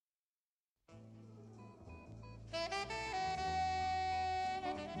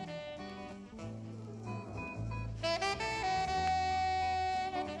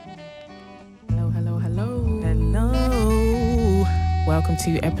Welcome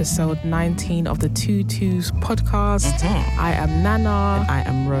to episode 19 of the Two Twos podcast. I am Nana. And I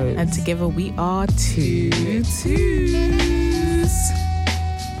am Rose. And together we are Two Twos.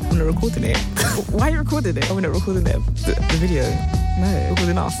 I'm not recording it. Why are you recording it? Oh, we're not recording it. The video. No.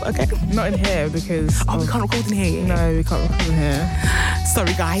 Recording us. Okay. Not in here because... we can't record in here. No, we can't record in here.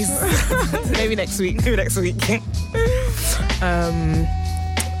 Sorry, guys. Maybe next week.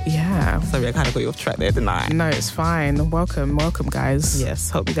 Yeah. Sorry, I kind of got you off track there, didn't I? No, it's fine. Welcome, guys.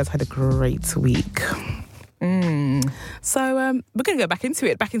 Yes, hope you guys had a great week. So we're going to go back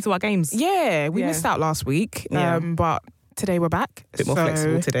into our games. Yeah, we missed out last week, but today we're back. A bit more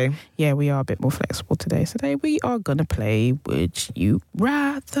flexible today. Yeah, we are a bit more flexible today. So today we are going to play Would You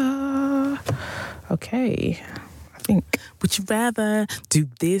Rather. Okay. Would you rather do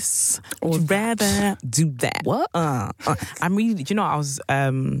this or would you rather do that? What? I'm really. Do you know?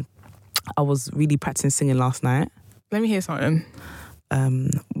 I was really practicing singing last night. Let me hear something.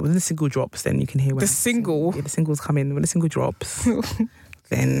 When the single drops, then you can hear the single. Yeah, the singles come in. When the single drops,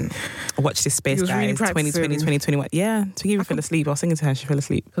 then I watch this space, guys. Really 2020, 2021. Yeah, Twiggy fell asleep. I was singing to her. She fell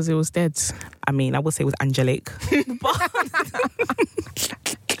asleep because it was dead. I mean, I would say it was angelic.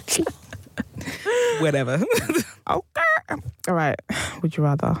 Whatever. Okay. All right. Would you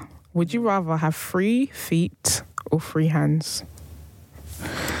rather have 3 feet or 3 hands?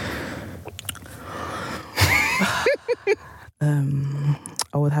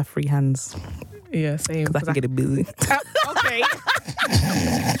 I would have 3 hands. Yeah, same. Because I can get it busy. Okay.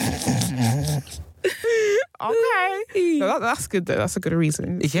 Okay. No, that's good though. That's a good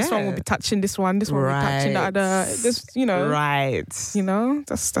reason. Yeah. This one will be touching this one. This one will be touching the other. This, you know. Right. You know,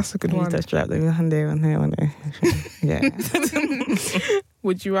 that's a good one. Touch strap. One there. Yeah.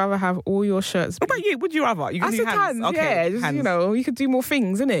 Would you rather have all your shirts? What about you? Would you rather? You can do hands. Okay. Yeah, just, hands. You know, you could do more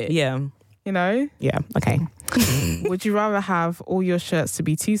things, innit? Yeah. You know? Yeah. Okay. Would you rather have all your shirts to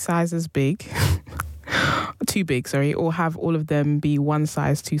be 2 sizes big? Too big, sorry, or have all of them be 1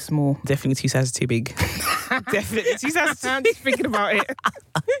 size too small? Definitely 2 sizes too big. Definitely 2 sizes too big. I'm just thinking about it.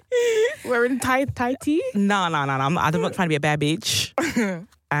 Wearing tighty? No. I'm not trying to be a bad bitch.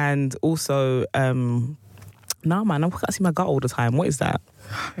 And also, no, man, I've got to see my gut all the time. What is that?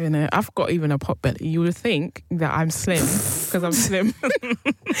 You know, I've got even a pot belly. You would think that I'm slim because I'm slim,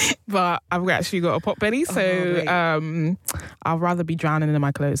 but I've actually got a pot belly. So I'd rather be drowning in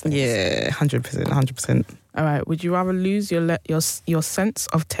my clothes. Yeah, 100%. All right. Would you rather lose your sense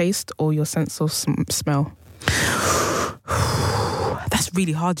of taste or your sense of smell? That's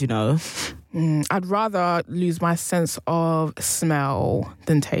really hard, you know. I'd rather lose my sense of smell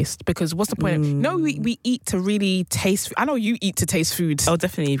than taste, because what's the point? No, we eat to really taste. I know you eat to taste food. Oh,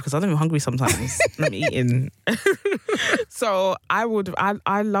 definitely, because I'm even hungry sometimes. I'm eating. So I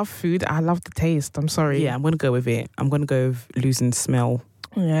love food. I love the taste. I'm sorry. Yeah, I'm going to go with it. I'm going to go with losing smell.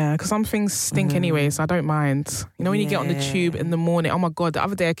 Yeah, because some things stink anyway, so I don't mind. You know, when you get on the tube in the morning, oh my God, the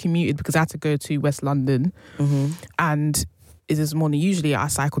other day I commuted because I had to go to West London and this morning, usually I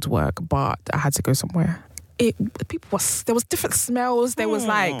cycle to work, but I had to go somewhere. There was different smells. There was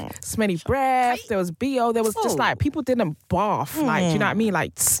like smelly breath. There was BO. There was just like people didn't bath. Like, do you know what I mean?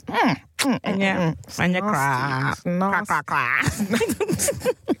 Like, and you cry.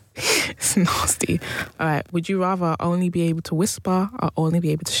 It's nasty. All right. Would you rather only be able to whisper or only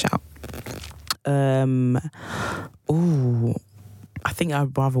be able to shout? I think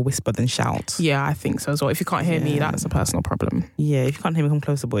I'd rather whisper than shout. Yeah, I think so as well. If you can't hear me, that's a personal problem. Yeah, if you can't hear me, come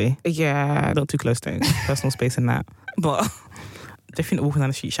closer, boy. Yeah. Not too close, though. Personal space in that. But definitely walking down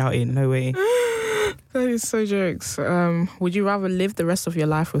the street shouting, no way. That is so jokes. Would you rather live the rest of your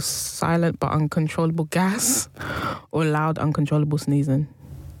life with silent but uncontrollable gas or loud, uncontrollable sneezing?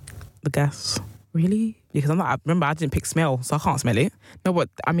 The gas. Really? Yeah, because remember, I didn't pick smell, so I can't smell it. No, but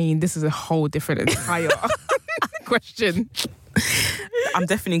I mean, this is a whole different entire question. I'm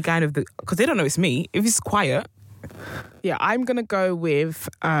definitely kind of because they don't know it's me. If it's quiet. Yeah, I'm going to go with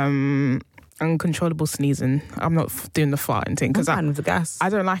uncontrollable sneezing. I'm not doing the farting thing because I'm the gas. I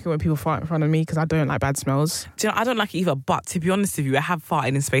don't like it when people fart in front of me because I don't like bad smells. Do you know, I don't like it either, but to be honest with you, I have farted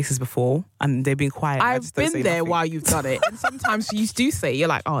in spaces before and they've been quiet. I've been there while you've done it, and sometimes you do say, you're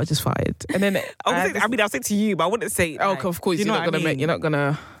like, oh, I just farted, and then I'll say to you, but I wouldn't say. Oh, like, of course, you're not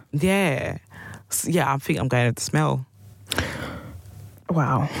gonna. Yeah, I think I'm going with the smell.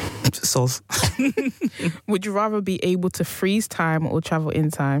 Wow. Sauce. Would you rather be able to freeze time or travel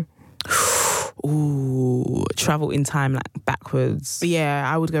in time? Ooh, travel in time, like backwards. Yeah,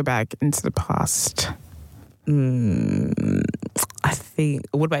 I would go back into the past. I think,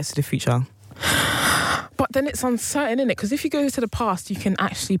 what about to the future? But then it's uncertain, isn't it? Because if you go to the past, you can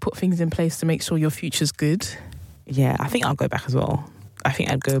actually put things in place to make sure your future's good. Yeah, I think I'll go back as well. I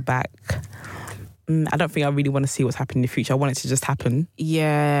think I'd go back. I don't think I really want to see what's happening in the future. I want it to just happen.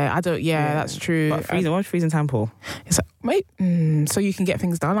 Yeah, I don't. Yeah, that's true. But what's freezing time for? It's like, so you can get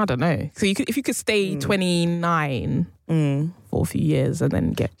things done. I don't know. So if you could stay 29 for a few years and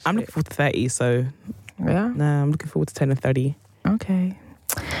then get. I'm looking forward to 30. So yeah, I'm looking forward to turning 30. Okay,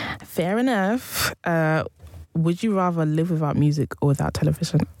 fair enough. Would you rather live without music or without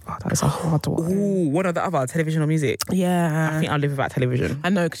television? Oh, that is a hard one. Ooh, what are the other? Television or music? Yeah. I think I'll live without television. I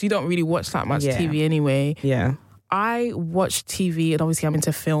know, because you don't really watch that much TV anyway. Yeah. I watch TV and obviously I'm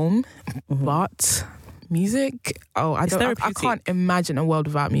into film, but music, I can't imagine a world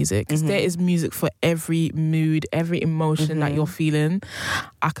without music. Because there is music for every mood, every emotion that you're feeling.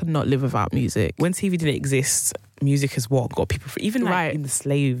 I could not live without music. When TV didn't exist, music is what got people through. Even like in the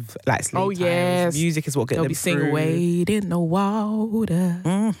slave times, music is what got them they'll be singing through. Wade in the water,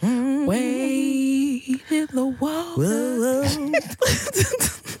 wade in the water.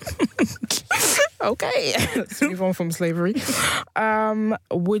 Okay, let's move on from slavery.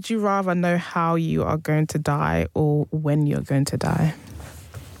 Would you rather know how you are going to die or when you're going to die?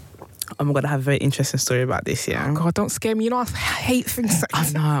 I'm going to have a very interesting story about this, yeah. Oh God, don't scare me. You know, I hate things like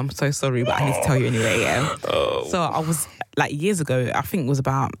that. I know, I'm so sorry, but I need to tell you anyway, yeah. So I was, like, years ago, I think it was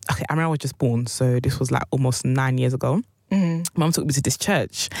about, I remember I was just born, so this was like almost 9 years ago. Mum took me to this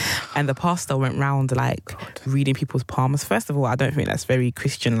church and the pastor went round like reading people's palms. First of all, I don't think that's very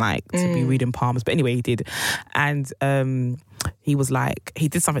Christian-like to be reading palms, but anyway, he did. And he was like, he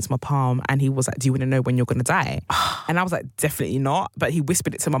did something to my palm and he was like, do you want to know when you're going to die? And I was like, definitely not. But he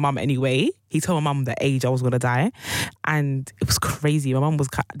whispered it to my mum anyway. He told my mum the age I was going to die. And it was crazy. My mum was,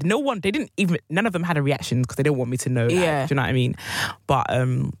 none of them had a reaction because they didn't want me to know. Yeah. Do you know what I mean? But,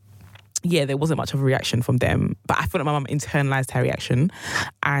 yeah, there wasn't much of a reaction from them. But I feel like my mum internalized her reaction.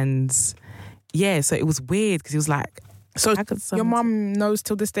 And yeah, so it was weird because he was like... So your mum knows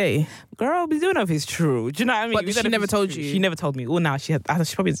till this day? Girl, we don't know if it's true. Do you know what I mean? But she never told you? She never told me. Well, now she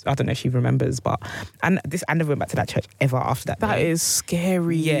probably, I don't know if she remembers, but... I never went back to that church ever after that. That is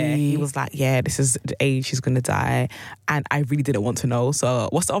scary. Yeah, he was like, yeah, this is the age she's going to die. And I really didn't want to know. So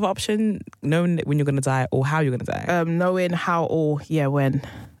what's the other option? Knowing when you're going to die or how you're going to die? Knowing how or, when.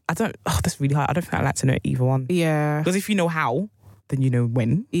 That's really hard. I don't think I'd like to know either one. Yeah. Because if you know how, then you know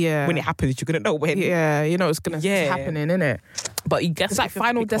when. Yeah. When it happens, you're going to know when. Yeah, you know it's going to happen, innit? But you guess it's like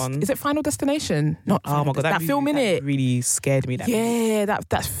is it Final Destination? Not oh my God, that film, innit? Really scared me.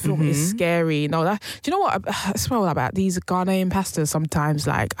 That film is scary. No, do you know what I smell about these Ghanaian pastors sometimes?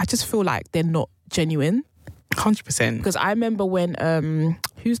 Like, I just feel like they're not genuine. 100%. Because I remember when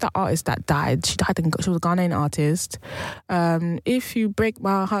who's that artist that died? She was a Ghanaian artist. If you break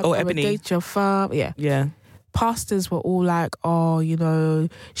my heart, Ebony. Date your father. Yeah. Pastors were all like, oh, you know,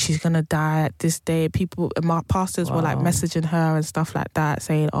 she's gonna die at this day. Pastors were like messaging her and stuff like that,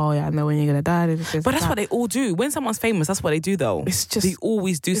 saying, oh yeah, I know when you're gonna die. But that's what they all do. When someone's famous, that's what they do though. It's just, they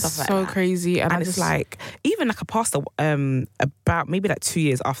always do stuff like that. It's so crazy. And it's like, even like a pastor, about maybe like 2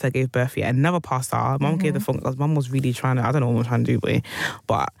 years after I gave birth, another pastor, mum gave the phone, because mum was really trying to, I don't know what I'm trying to do,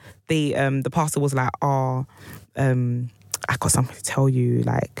 but the pastor was like, I got something to tell you.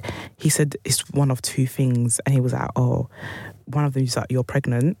 Like, he said it's one of two things. And he was like, one of them is like, you're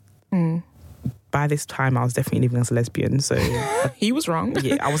pregnant. By this time, I was definitely living as a lesbian. So he was wrong.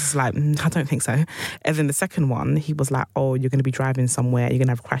 Yeah, I was just like, I don't think so. And then the second one, he was like, you're going to be driving somewhere, you're going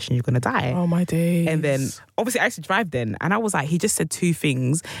to have a crash and you're going to die. Oh, my days. And then, obviously, I used to drive then. And I was like, he just said two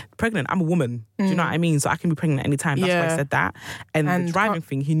things. Pregnant, I'm a woman. Do you know what I mean? So I can be pregnant anytime. That's why I said that. And the driving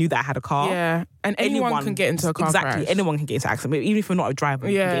thing, he knew that I had a car. Yeah. And anyone can get into a car Exactly. crash. Anyone can get into an accident. Even if you're not a driver,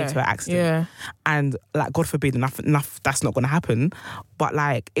 you can get into an accident. Yeah. And like, God forbid, enough that's not going to happen. But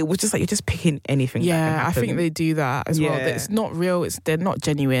like, it was just like, you're just picking anything. Yeah, I think they do that as well. It's not real. They're not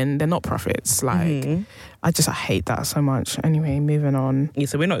genuine. They're not prophets. Like, I hate that so much. Anyway, moving on. Yeah,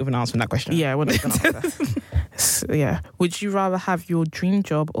 so we're not even answering that question. Yeah, we're not even answering that. Yeah. Would you rather have your dream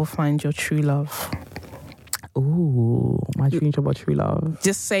job or find your true love? Ooh, my dream job or true love?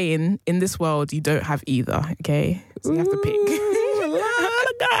 Just saying, in this world, you don't have either, okay? So you have to pick. Lord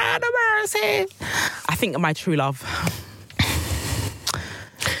God of mercy. I think my true love.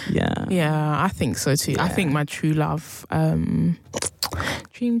 Yeah, I think so too. I think my true love,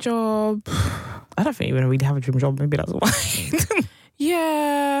 dream job. I don't think you really have a dream job. Maybe that's why.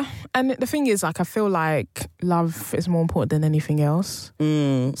 Yeah, and the thing is, like, I feel like love is more important than anything else.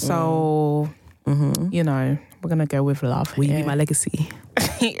 So, you know, we're gonna go with love. Will you be my legacy?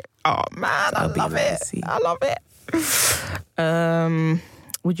 Oh man, I love it. I love it.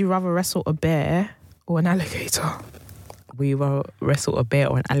 Would you rather wrestle a bear or an alligator? Would you rather wrestle a bear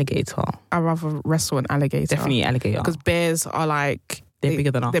or an alligator? I'd rather wrestle an alligator. Definitely alligator. Because bears are like... They're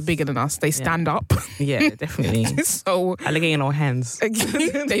bigger than us. They're bigger than us. They stand up. Yeah, definitely. So alligator no hands.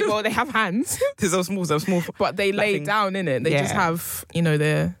 they have hands. They're so small. But they lay down in it. They just have,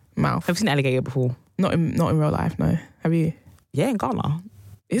 their mouth. Have you seen an alligator before? Not in real life, no. Have you? Yeah, in Ghana.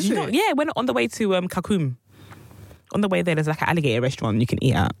 Is it? Yeah, when on the way to Kakum. On the way there's like an alligator restaurant you can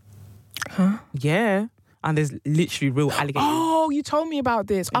eat at. Huh? Yeah. And there's literally real alligators. Oh, you told me about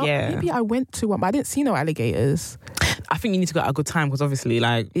this. Oh, yeah. Maybe I went to one, but I didn't see no alligators. I think you need to go at a good time because obviously,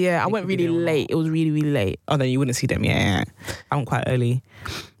 like... Yeah, I went really late. It was really, really late. Oh, then you wouldn't see them, yeah. I went quite early.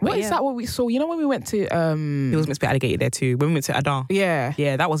 What is that what we saw? You know when we went to... There was meant to be alligator there too. When we went to Adar. Yeah.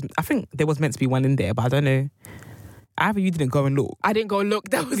 Yeah, that was... I think there was meant to be one in there, but I don't know. Either you didn't go and look. I didn't go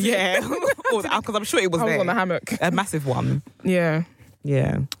look. That was Because I'm sure it was I there. was on the hammock. A massive one. Yeah.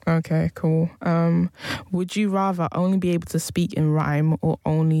 Yeah. Okay, cool. Would you rather only be able to speak in rhyme or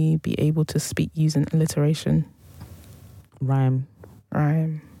only be able to speak using alliteration? Rhyme.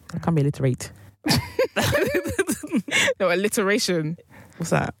 I can't be illiterate. No, alliteration. What's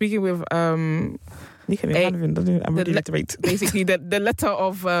that? Speaking with Look at me, I'm really illiterate. Basically the letter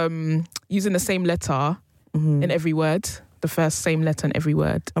of using the same letter in every word. The first same letter in every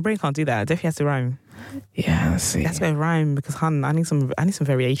word. My brain can't do that. It definitely has to rhyme. Yeah, let's see. That's going to rhyme because, hun, I need some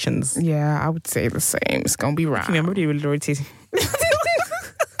variations. Yeah, I would say the same. It's gonna be rhyme. I'm really illiterate.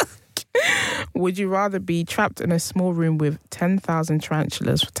 Would you rather be trapped in a small room with 10,000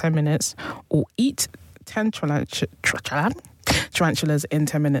 tarantulas for 10 minutes or eat 10 tarantulas in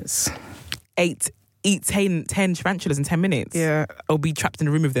 10 minutes? Eat 10 tarantulas in 10 minutes? Yeah. Or be trapped in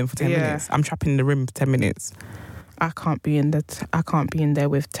a room with them for 10 minutes? I'm trapped in the room for 10 minutes. I can't be in there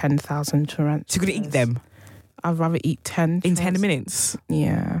with 10,000 tarantulas. So you're going to eat them? I'd rather eat 10. In 10 minutes?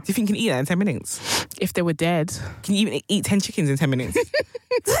 Yeah. Do you think you can eat that in 10 minutes? If they were dead. Can you even eat 10 chickens in 10 minutes?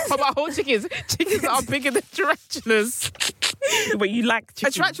 What about whole chickens? Chickens are bigger than tarantulas. But you like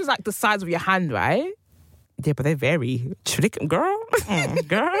chickens. A tarantula's like the size of your hand, right? Yeah, but they vary. Girl.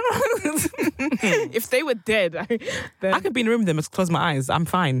 Girl. If they were dead, then I could be in a room with them and close my eyes. I'm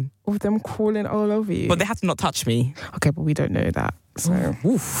fine. with them crawling all over you. But they had to not touch me. Okay, but we don't know that. So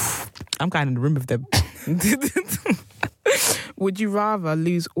Oof. I'm kind of in the room with them. would you rather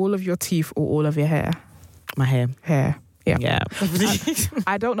lose all of your teeth or all of your hair? My hair. Hair. Yeah. Yeah.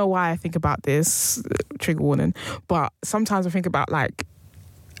 I don't know why I think about this, trigger warning, but sometimes I think about like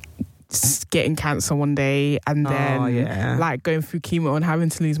getting cancer one day and then like going through chemo and having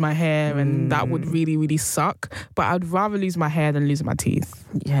to lose my hair and that would really, really suck. But I'd rather lose my hair than lose my teeth.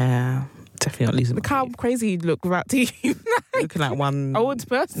 Yeah. Definitely not losing Look how crazy you'd look without teeth. Looking like one old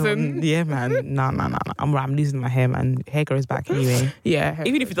person. Yeah, man. No. I'm losing my hair, man. Hair grows back anyway. Yeah.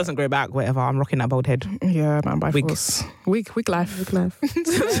 Even if it doesn't grow back, whatever, I'm rocking that bald head. Yeah, man, by Wig. force. Wig life.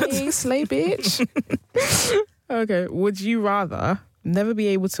 Slay bitch. Okay, would you rather never be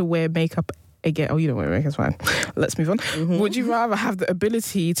able to wear makeup again? Oh, you don't wear makeup, it's fine. Let's move on. Mm-hmm. Would you rather have the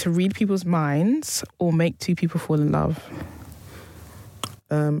ability to read people's minds or make two people fall in love?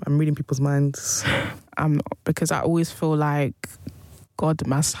 I'm reading people's minds. Because I always feel like God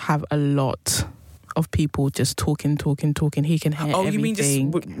must have a lot of people just talking. He can hear everything. You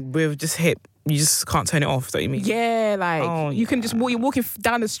mean just with just hit? You just can't turn it off, don't you mean? Yeah, like you can just you're walking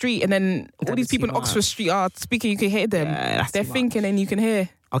down the street and then all these people in Oxford Street are speaking, you can hear them. They're thinking and you can hear.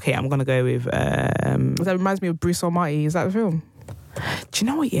 Okay, I'm going to go with... that reminds me of Bruce Almighty. Is that the film? Do you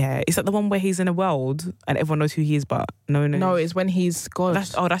know what, yeah? Is that the one where he's in a world and everyone knows who he is, but no one knows? No, it's when he's God.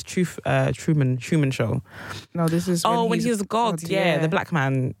 That's Truman Show. No, this is when he's God, yeah, the black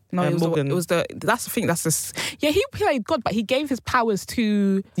man. No, that's the thing, he played God, but he gave his powers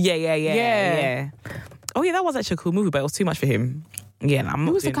to... Yeah. Oh yeah, that was actually a cool movie, but it was too much for him. Yeah,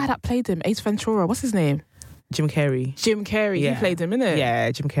 who was the guy that played him? Ace Ventura, what's his name? Jim Carrey, he played him, innit?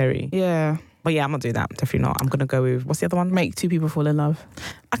 Yeah, Jim Carrey. Yeah. But yeah, I'm not doing that. Definitely not. I'm going to go with... What's the other one? Make two people fall in love.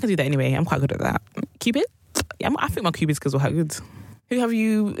 I can do that anyway. I'm quite good at that. Cupid? Yeah, I think my Cupid skills were quite good. Who have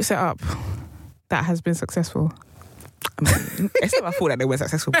you set up that has been successful? It's not my fault that they were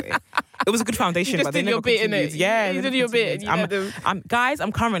successful. It was a good foundation, but they never continued. Yeah, you did your bit. Guys,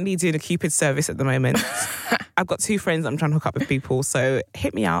 I'm currently doing a Cupid service at the moment. I've got 2 friends I'm trying to hook up with people, so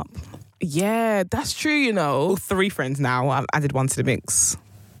hit me up. Yeah, that's true, you know. Or 3 friends now. I've added 1 to the mix.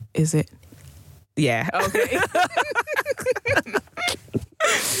 Is it? Yeah. Okay.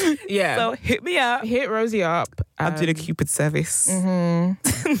 Yeah. So hit me up. Hit Rosie up. I'm doing a Cupid service.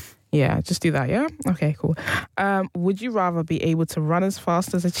 Mm-hmm. Yeah, just do that, yeah? Okay, cool. Would you rather be able to run as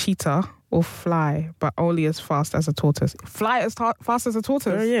fast as a cheetah or fly, but only as fast as a tortoise? Fly as fast as a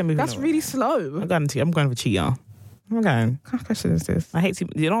tortoise? Yeah, that's really slow. I'm going with a cheetah. I'm going. What kind of question is this? I hate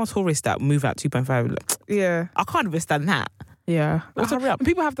tourists that move at 2.5. Yeah. I can't understand that. Yeah. Also, hurry up. When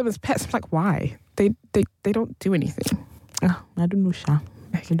people have them as pets, I'm like, why? They don't do anything. I don't know, Sha.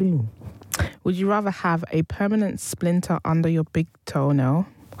 I don't know. Would you rather have a permanent splinter under your big toenail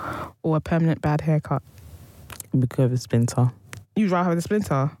or a permanent bad haircut? Because of a splinter. You'd rather have a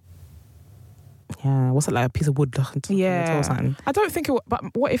splinter? Yeah. What's it, like a piece of wood? Yeah. Or something? I don't think it would,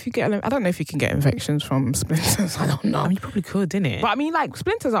 but what if you get, I don't know if you can get infections from splinters. I don't know. I mean, you probably could, didn't But I mean, like,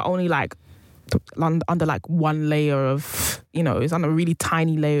 splinters are only like under like one layer of, it's on a really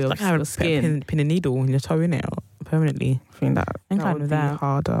tiny layer like of skin. Pin a needle in your toe, innit? Permanently. I think that would be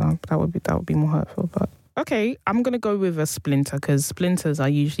harder. That would be more hurtful. But okay, I'm gonna go with a splinter because splinters are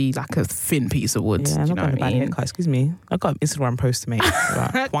usually like a thin piece of wood. Yeah, I'm not going to bad haircut. Excuse me. I've got an Instagram post to make.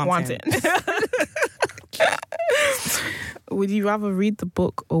 Want it. Would you rather read the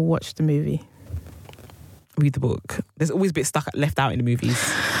book or watch the movie? Read the book. There's always bits left out in the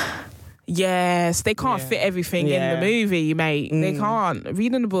movies. Yes, they can't fit everything in the movie, mate. They can't.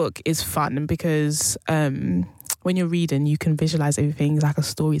 Reading the book is fun because when you're reading, you can visualize everything like a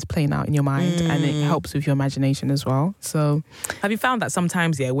story is playing out in your mind, and it helps with your imagination as well. So, have you found that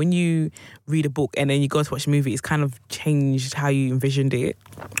sometimes, when you read a book and then you go to watch a movie, it's kind of changed how you envisioned it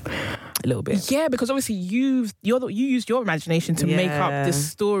a little bit? Yeah, because obviously you used your imagination to make up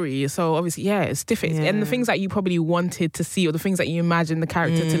this story. So obviously, it's different. Yeah. And the things that you probably wanted to see or the things that you imagined the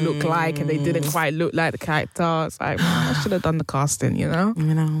character to look like and they didn't quite look like the character. It's like, I should have done the casting,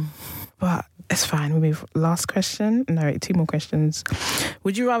 But it's fine. We move. Last question. No, 2 more questions.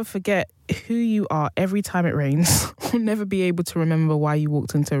 Would you rather forget who you are every time it rains or never be able to remember why you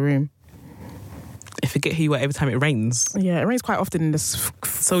walked into a room? I forget who you are every time it rains. Yeah, it rains quite often in this.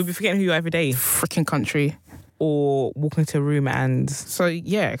 So we'll be forgetting who you are every day. Freaking country. Or walking into a room and... So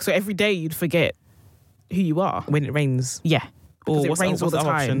every day you'd forget who you are. When it rains. Yeah. Because Or it rains all the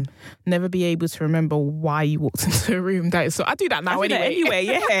time. Option? Never be able to remember why you walked into a room. So I do that now anyway.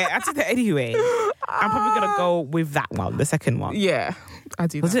 I do that anyway. I'm probably going to go with that one, the second one. Yeah, I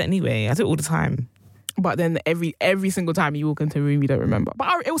do that. I do it anyway. I do it all the time. But then every single time you walk into a room, you don't remember.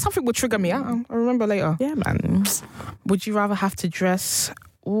 But something will trigger me. I'll remember later. Yeah, man. Would you rather have to dress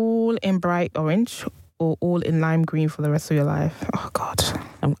all in bright orange or all in lime green for the rest of your life? Oh, God.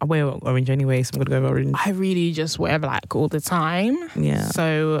 I wear orange anyway, so I'm going to go with orange. I really just wear black all the time. Yeah.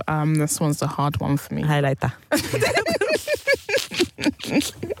 So this one's the hard one for me. Highlighter.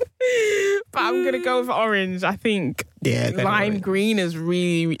 But I'm going to go with orange. I think lime green is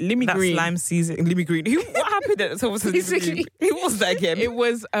really... Limmy green. That's lime season. Limmy green. What happened at the top of the green? Who was that again? It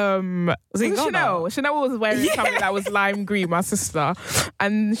was... was it Chanel? Chanel was wearing something that was lime green, my sister.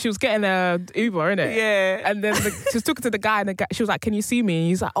 And she was getting a Uber, innit? Yeah. And then she was talking to the guy and she was like, can you see me? And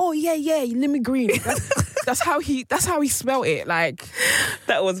he's like, oh, yeah, limmy green. That's how he smelled it. Like...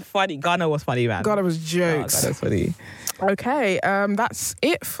 That was funny. Ghana was funny, man. Ghana was jokes. Ghana was funny. Okay, that's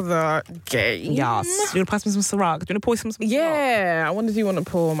it for the game. Yes. Do you want to pass me some Ciroc? Do you want to pour some Ciroc? Yeah, I want to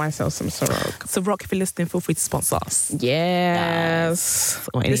pour myself some Ciroc. Ciroc, if you're listening, feel free to sponsor us. Yes.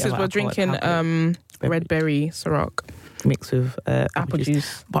 We're drinking red berry Ciroc. Mixed with apple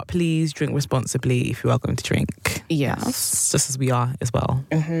juice. But please drink responsibly if you are going to drink. Yes. Just as we are as well.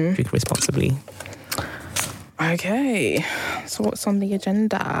 Mm-hmm. Drink responsibly. Okay, so what's on the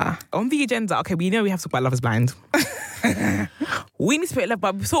agenda? On the agenda, okay, we know we have to talk about Love is Blind. We need to put love,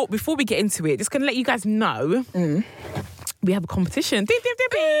 but before we get into it, just going to let you guys know we have a competition.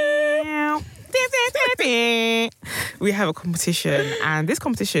 We have a competition, and this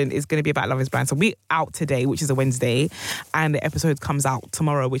competition is going to be about Love is Blind. So we're out today, which is a Wednesday, and the episode comes out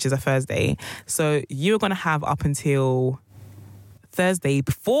tomorrow, which is a Thursday. So you're going to have up until Thursday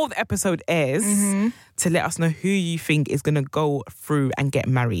before the episode airs to let us know who you think is going to go through and get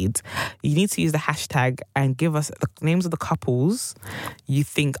married. You need to use the hashtag and give us the names of the couples you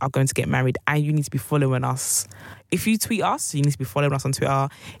think are going to get married, and you need to be following us. If you tweet us, you need to be following us on Twitter.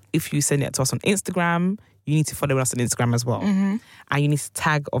 If you send it to us on Instagram, you need to follow us on Instagram as well. And you need to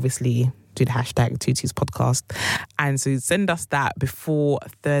tag, obviously, do the hashtag Tutu's podcast. And so send us that before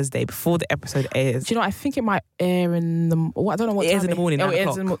Thursday, before the episode airs. Do you know, I think it might air in the... I don't know what time. It airs in the morning. Oh, it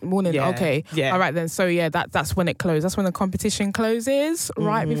airs in the morning. Yeah. Okay. Yeah. All right then. So yeah, that's when it closes. That's when the competition closes,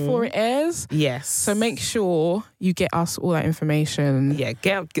 right before it airs. Yes. So make sure you get us all that information. Yeah,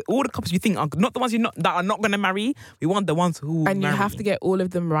 get all the couples you think are not the ones that are not going to marry. We want the ones who and marry. You have to get all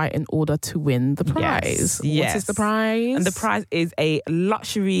of them right in order to win the prize. Yes. What is the prize? And the prize is a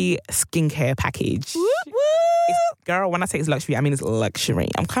luxury skincare package. Whoop, whoop. Girl, when I say it's luxury, I mean it's luxury.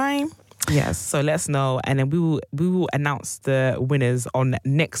 Okay. Yes. So let us know, and then we will announce the winners on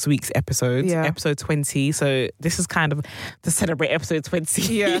next week's episode, episode 20. So this is kind of to celebrate episode 20.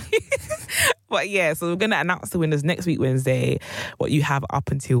 Yeah. But yeah, so we're gonna announce the winners next week, Wednesday. What you have up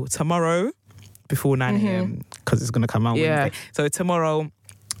until tomorrow, before 9 a.m. because it's gonna come out Wednesday. So tomorrow,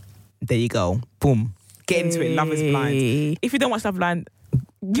 there you go. Boom. Get into it. Love is Blind. If you don't watch Love Blind,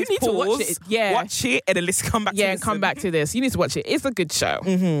 you need to watch it. Yeah. Watch it and then let's come back to this. Yeah, come back to this. You need to watch it. It's a good show.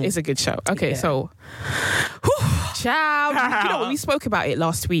 It's a good show. Okay, so ciao. You know what? We spoke about it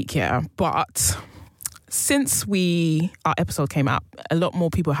last week, yeah. But since our episode came out, a lot more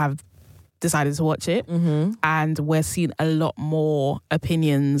people have decided to watch it. And we're seeing a lot more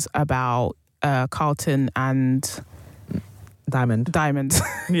opinions about Carlton and Diamond.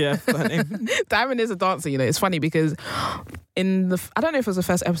 Yeah. Diamond is a dancer, you know. It's funny because I don't know if it was the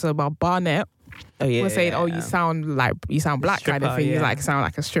first episode about Barnett. Was saying, you sound black kind of thing. You sound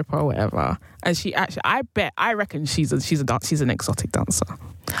like a stripper or whatever. And she actually, I reckon she's an exotic dancer.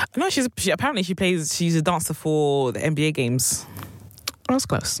 No, she's a dancer for the NBA games. That's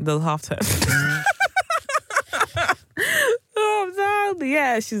close. The half term.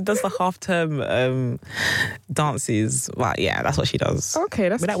 Yeah, she does the half term dances. Well, yeah, that's what she does. Okay,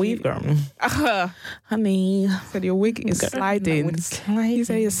 that's with that weave, girl. Honey, said your wig is sliding. You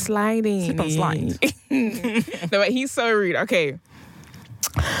say it's sliding. Slip on slide. No, but he's so rude. Okay,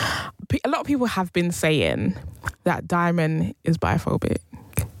 a lot of people have been saying that Diamond is biphobic.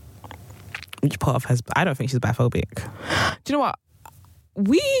 Which part of her? I don't think she's biphobic. Do you know what?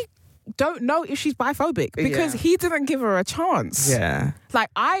 We don't know if she's biphobic because he didn't give her a chance. Yeah. Like,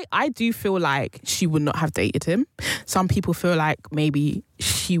 I do feel like she would not have dated him. Some people feel like maybe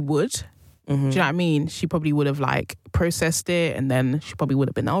she would. Do you know what I mean? She probably would have like processed it and then she probably would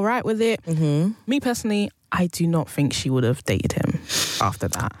have been all right with it. Me personally, I do not think she would have dated him after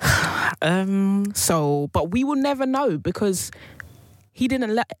that. But we will never know because he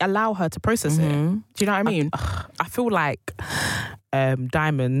didn't allow her to process it. Do you know what I mean? I feel like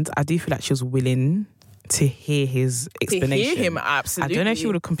Diamond, I do feel like she was willing to hear his explanation. To hear him, absolutely. I don't know if she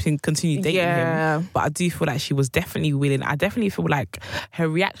would have continued dating him, but I do feel like she was definitely willing. I definitely feel like her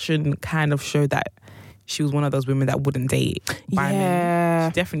reaction kind of showed that she was one of those women that wouldn't date men.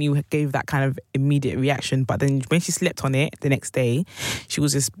 She definitely gave that kind of immediate reaction. But then when she slept on it the next day,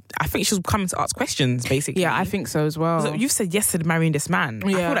 I think she was coming to ask questions, basically. Yeah, I think so as well. So you've said yes to marrying this man.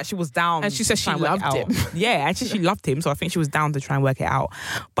 Yeah. I feel like she was down. And she said she loved him. Yeah, and she loved him. So I think she was down to try and work it out.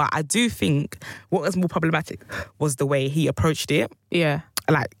 But I do think what was more problematic was the way he approached it. Yeah.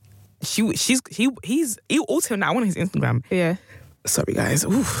 Like, he's all till now on his Instagram. Yeah. Sorry, guys.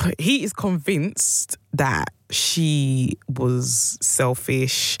 Oof. He is convinced that she was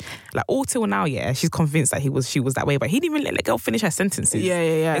selfish. Like, all till now, yeah, she's convinced that she was that way. But he didn't even let the girl finish her sentences.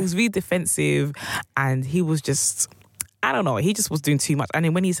 Yeah. It was really defensive. And he was just, I don't know, he just was doing too much. And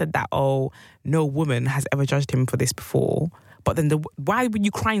then when he said that, no woman has ever judged him for this before. But then why were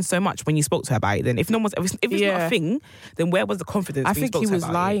you crying so much when you spoke to her about it then? If it's not a thing, then where was the confidence? I think he was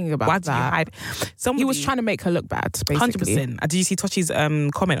lying about that. Why did you hide? He was trying to make her look bad, basically. 100%. Did you see Tochi's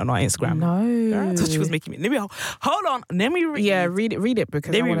comment on our Instagram? No. Tochi was making me... Hold on. Let me read. Yeah, read it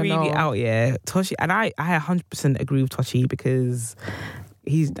because I want to know. Let me read it out, yeah. Tochi... And I 100% agree with Tochi because...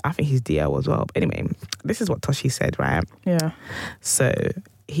 I think he's DL as well. But anyway, this is what Toshi said, right? Yeah. So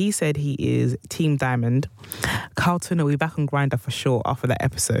he said he is Team Diamond. Carlton will be back on Grindr for sure after that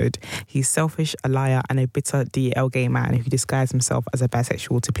episode. He's selfish, a liar, and a bitter DL gay man who disguised himself as a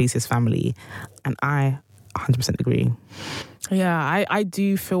bisexual to please his family. And I 100% agree. Yeah, I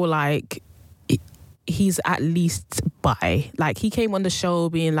do feel like he's at least bi. Like, he came on the show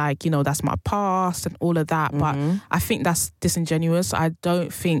being like, that's my past and all of that. But I think that's disingenuous. I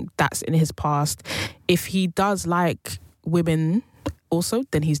don't think that's in his past. If he does like women also,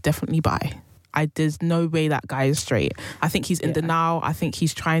 then he's definitely bi. There's no way that guy is straight. I think he's in denial. I think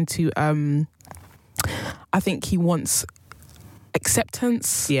he's trying to, I think he wants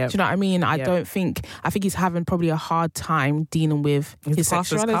acceptance. Yeah. Do you know what I mean? I think he's having probably a hard time dealing with his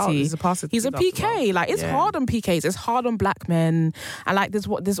sexuality. He's a PK. Like, it's hard on PKs. It's hard on black men. And like,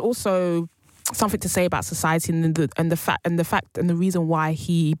 there's also something to say about society and the fact and the reason why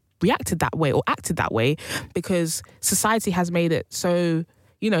he reacted that way or acted that way, because society has made it so,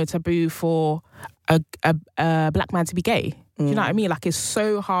 taboo for a black man to be gay. Do you know what I mean? Like, it's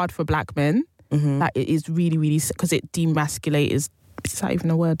so hard for black men Like it is really, really, because it demasculates. Is that even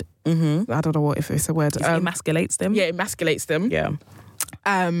a word? I don't know if it's a word. It emasculates them. Yeah, it emasculates them. Yeah.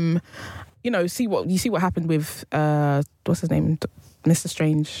 You know, see what happened with what's his name, Mr.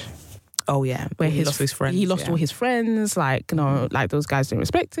 Strange. Oh yeah, where he lost his friends. He lost all his friends. Like, you know, like those guys didn't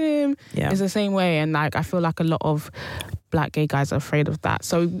respect him. Yeah, it's the same way. And like, I feel like a lot of black gay guys are afraid of that.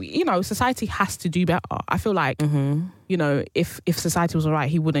 So, you know, society has to do better. I feel like, you know, if society was all right,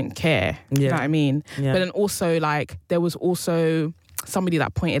 he wouldn't care. You know what I mean? Yeah. But then also, like, there was also somebody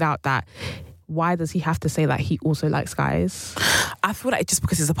that pointed out that why does he have to say that he also likes guys? I feel like just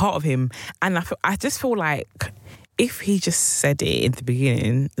because it's a part of him. And I just feel like if he just said it in the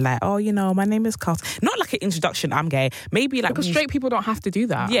beginning, like, oh, you know, my name is Carlton. Not like an introduction, I'm gay. Maybe like... Because straight people don't have to do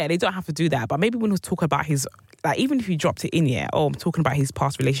that. Yeah, they don't have to do that. But maybe when he was talking about his... Like, even if you dropped it in, yeah, oh, I'm talking about his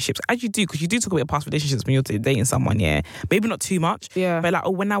past relationships. As you do, because you do talk about your past relationships when you're dating someone, yeah. Maybe not too much. Yeah. But like, oh,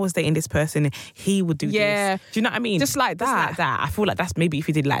 when I was dating this person, he would do this. Do you know what I mean? Just like that. Just like that. I feel like that's maybe if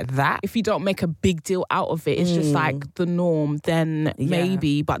you did like that. If you don't make a big deal out of it, it's just like the norm, then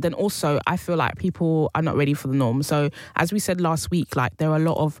maybe. But then also, I feel like people are not ready for the norm. So, as we said last week, like, there are a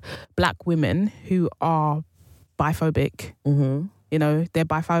lot of black women who are biphobic. You know, they're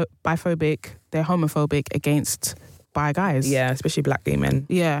biphobic, they're homophobic against bi guys. Yeah, especially black gay men.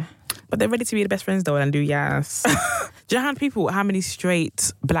 Yeah. But they're ready to be the best friends though and do yes. Do you know how many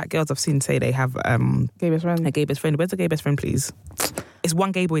straight black girls I've seen say they have gay best friend? A gay best friend. Where's the gay best friend, please? It's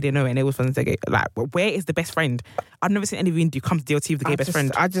one gay boy they know and they always want to say gay. Like, where is the best friend? I've never seen any of you come to DLT with the gay best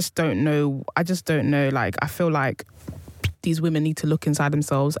friend. I just don't know. Like, I feel like these women need to look inside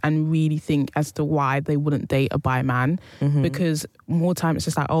themselves and really think as to why they wouldn't date a bi man, because more time it's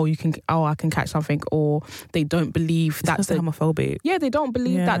just like, I can catch something, or they don't believe that they're homophobic. Yeah, they don't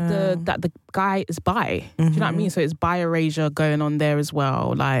believe that the guy is bi. Do you know what I mean? So it's bi erasure going on there as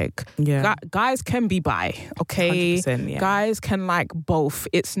well. Like, guys can be bi, okay? 100%, guys can like both.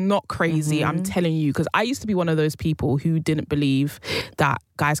 It's not crazy. I'm telling you, because I used to be one of those people who didn't believe that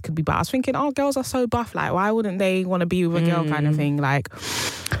guys could be bi. I was thinking, oh, girls are so buff, like, why wouldn't they want to be with a girl kind of thing, like,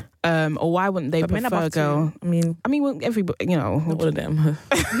 or why wouldn't they prefer a girl? I mean, everybody, you know, all of them.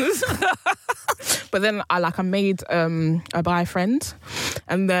 But then I made a bi friend,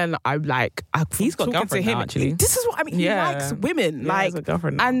 and then he's got a girlfriend now, actually. This is what I mean. He likes women, he's a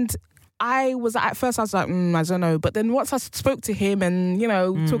girlfriend now. And I was like, I don't know. But then once I spoke to him and, you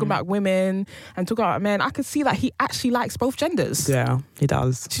know, talking about women and talking about men, I could see that he actually likes both genders. Yeah, he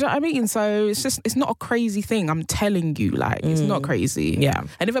does. Do you know what I mean? So it's not a crazy thing. I'm telling you, like, it's not crazy. Yeah.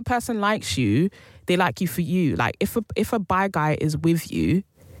 And if a person likes you, they like you for you. Like, if a bi guy is with you,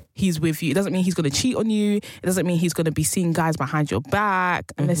 he's with you. It doesn't mean he's going to cheat on you. It doesn't mean he's going to be seeing guys behind your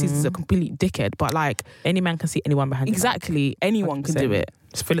back, unless he's a complete dickhead. But like, any man can see anyone behind your back. Exactly. Anyone 100%. Can do it.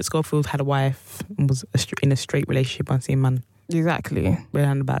 Philip Schofield had a wife and was in a straight relationship. I've seen man. Exactly.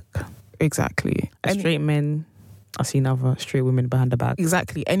 Behind the back. Exactly. Straight men, I've seen other straight women behind the back.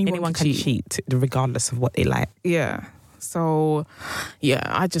 Exactly. Anyone can cheat regardless of what they like. Yeah. So, yeah,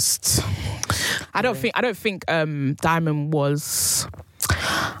 I don't think Diamond was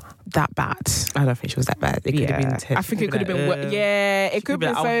that bad. I don't think she was that bad. It could have been. I think it could have been. It could have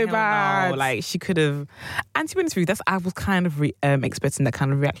been so bad. No. Like, she could have. And to be honest with you, I was kind of expecting that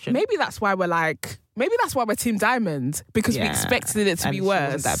kind of reaction. Maybe that's why we're Team Diamond, because we expected it to be worse.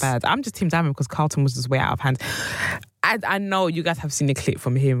 It wasn't that bad. I'm just Team Diamond because Carlton was just way out of hand. I know you guys have seen a clip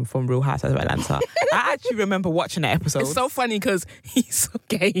from him from Real Housewives of Atlanta. I actually remember watching that episode. It's so funny because he's so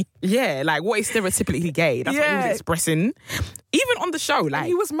gay. Yeah, like, what is stereotypically gay? That's what he was expressing. Even on the show, like,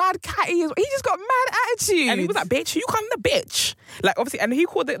 he was mad catty. He just got mad attitude. And he was like, bitch, you calling a bitch? Like, obviously, and he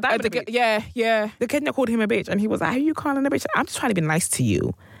called it that. The Kenya called him a bitch, and he was like, who you calling a bitch? I'm just trying to be nice to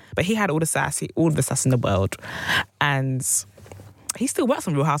you. But he had all the sass in the world. And he still works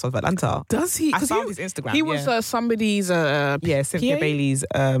on Real Housewives of Atlanta. Does he? I found his Instagram. He was somebody's Cynthia PA? Bailey's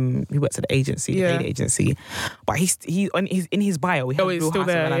he works at the agency, the Bailey agency. But he in his bio, he has Real Housewives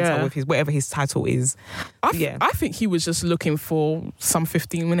of Atlanta with his whatever his title is. I think he was just looking for some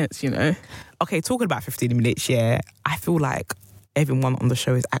 15 minutes, you know. Okay, talking about 15 minutes, I feel like everyone on the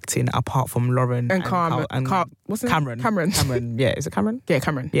show is acting apart from Lauren and what's Cameron. Cameron. Yeah, is it Cameron? Yeah,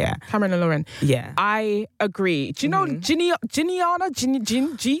 Cameron. Yeah. Cameron and Lauren. Yeah. I agree. Do you know Janina?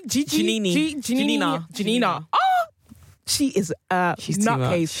 Oh, she is she's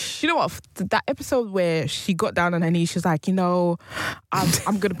nutcase. You know what? That episode where she got down on her knees, she's like, you know,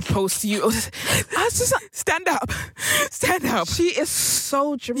 I'm gonna propose to you. I was just like, stand up. She is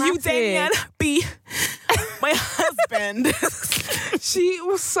so dramatic. You, Damien, be my husband. She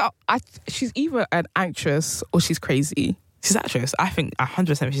was so. She's either an actress or she's crazy. She's an actress. I think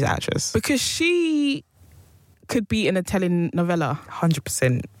 100% she's an actress. Because she could be in a telenovela.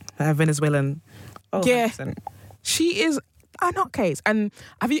 100%. Venezuelan. Oh, Yeah. 100%. She is a nutcase. And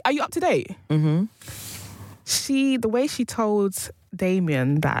are you up to date? Mm-hmm. The way she told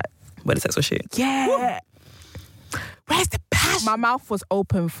Damien that, But the sex was shit. yeah, Where's the passion? my mouth was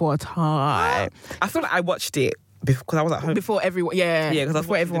open for a time. I feel like I watched it because I was at home. Before everyone, yeah, because I was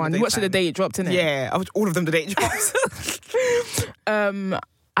before watching everyone. it You watched it the day it dropped, innit? Yeah, I watched all of them the day it dropped.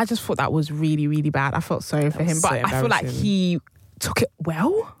 I just thought that was really, really bad. I felt sorry for him, was but so I feel like embarrassing. he took it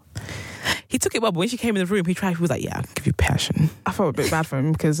well. He took it well, but when she came in the room, he was like, yeah, I'll give you passion. I felt a bit bad for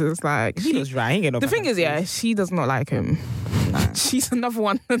him because it's like He was right. He ain't get no the thing is, yeah, she does not like him. She's another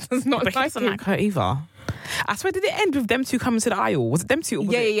one that does not But he like doesn't him. like her either. I swear, did it end with them two coming to the aisle? Was it them two? Or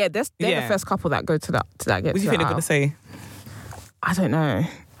was Yeah. it, They're Yeah. the first couple that go to that. Get What do to you think they're that gonna aisle. say? I don't know.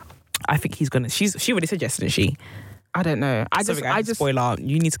 I think he's gonna. She already said yes, didn't she? I don't know. I Sorry, guys, spoiler.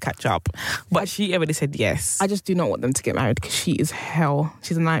 You need to catch up. But she already said yes. I just do not want them to get married because she is hell.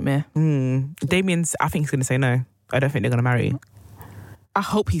 She's a nightmare. Damien's. I think he's gonna say no. I don't think they're gonna marry. I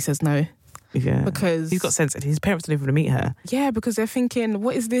hope he says no Yeah, because he's got sense. His parents don't even want to meet her. Yeah, because they're thinking,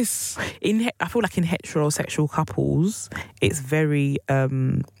 what is this? I feel like in heterosexual couples, it's very.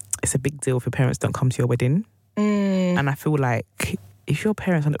 It's a big deal if your parents don't come to your wedding, and I feel like if your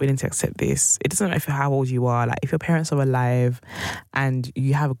parents are not willing to accept this, it doesn't matter how old you are. Like if your parents are alive and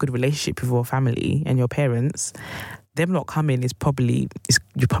you have a good relationship with your family and your parents, them not coming is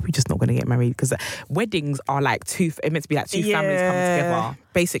you're probably just not going to get married because weddings are like it meant to be like two families coming together.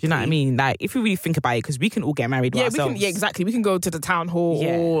 Basically, Do you know what I mean? Like if you really think about it, because we can all get married. Yeah, ourselves. we can. Yeah, exactly. We can go to the town hall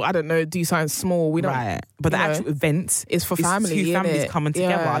or I don't know, do something small. We don't. Right, but the you know, actual event is for family, two families innit? coming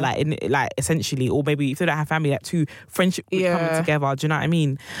together, Yeah. like essentially, or maybe if they don't have family, like two friendship coming together. Do you know what I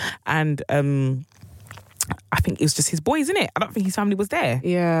mean? And I think it was just his boys, innit? I don't think his family was there.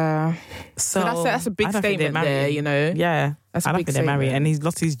 Yeah. So that's a big I don't think they're statement there, married. you know? Yeah, That's a I don't big think they're married, statement. and he's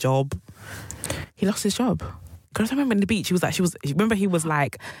lost his job. He lost his job. Because I remember in the beach, remember he was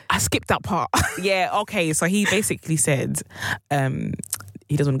like, I skipped that part. yeah, okay. So he basically said,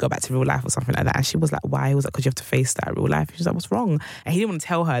 he doesn't want to go back to real life or something like that. And she was like, why? He was like, because you have to face that real life. She was like, what's wrong? And he didn't want to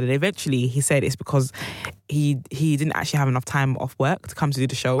tell her that eventually he said it's because he didn't actually have enough time off work to come to do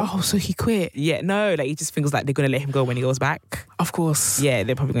the show. Oh, so he quit. Yeah, no, like he just thinks like they're going to let him go when he goes back. Of course. Yeah,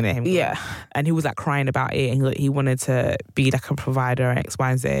 they're probably going to let him go. Yeah. And he was like crying about it and he wanted to be like a provider, X,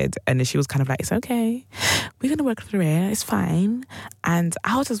 Y, and Z. And then she was kind of like, it's okay. We're going to work through it. It's fine. And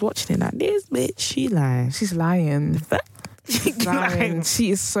I was just watching it like, this bitch, she's lying. She's lying.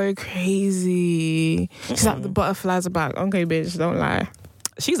 She is so crazy. She's like, the butterflies are back. Okay, bitch, don't lie.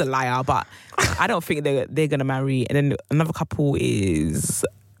 She's a liar, but I don't think they're going to marry. And then another couple is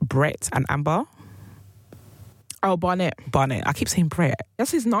Brett and Amber. Oh, Barnett. I keep saying Brett.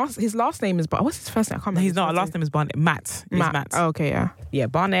 That's his last name is, but what's his first name? I can't remember. He's not. His last name is Barnett. Matt. Matt. Oh, okay, yeah. Yeah,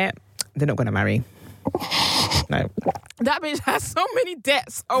 Barnett. They're not going to marry. No. That bitch has so many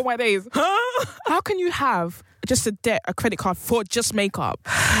debts. Oh my days. How can you have just a credit card for just makeup?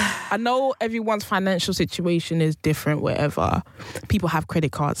 I know everyone's financial situation is different, whatever. People have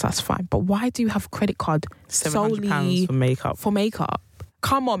credit cards, that's fine. But why do you have credit card solely £700 for makeup? For makeup.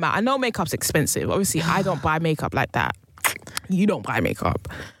 Come on, man. I know makeup's expensive. Obviously, I don't buy makeup like that. You don't buy makeup.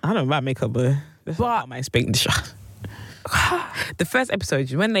 I don't buy makeup, but that's not my expenditure. The first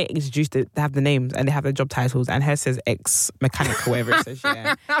episode, when they introduced it, they have the names and they have the job titles, and hers says ex-mechanic or whatever it says.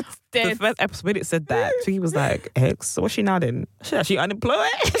 Yeah. The first episode, when it said that, she was like, ex? So what's she now then? She's actually unemployed?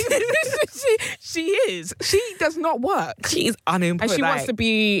 she is. She does not work. She is unemployed. And she wants to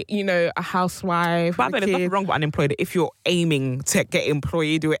be, a housewife. But there's nothing wrong with unemployed if you're aiming to get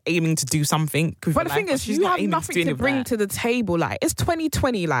employed or aiming to do something. But the thing is, you have nothing to bring to the table. Like, it's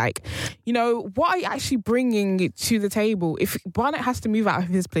 2020. Like, what are you actually bringing to the table? If Barnett has to move out of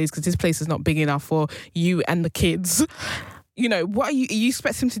his place because his place is not big enough for you and the kids, what are you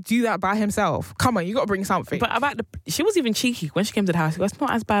expect him to do that by himself? Come on, you got to bring something. But she was even cheeky when she came to the house. She goes, it's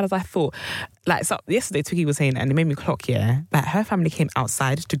not as bad as I thought. Like, so yesterday, Twiggy was saying, and it made me clock, like her family came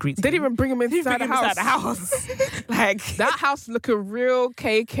outside to greet him. They didn't even bring him inside the house. Like, that house looking real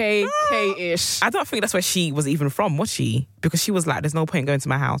KKK-ish. I don't think that's where she was even from, was she? Because she was like, there's no point going to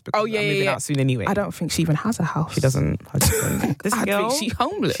my house because I'm moving out soon anyway. I don't think she even has a house. She doesn't. This girl, I think she's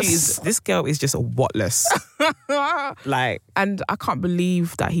homeless. This girl is just whatless. Like, and I can't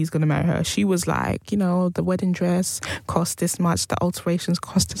believe that he's going to marry her. She was like, the wedding dress cost this much, the alterations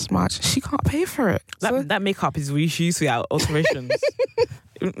cost this much. She can't pay for it. That makeup is really used for alterations.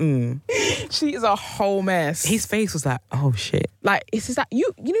 She is a whole mess. His face was like, oh shit. Like, it's just like,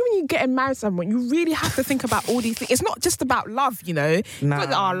 you know when you're getting married to someone, you really have to think about all these things. It's not just about love, you know. Nah.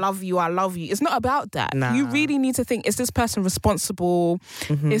 Not, I love you. It's not about that. Nah. You really need to think, is this person responsible?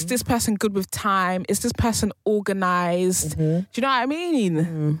 Is this person good with time? Is this person organised? Do you know what I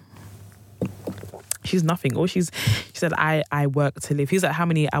mean? She's nothing. She said, I work to live. He's like, how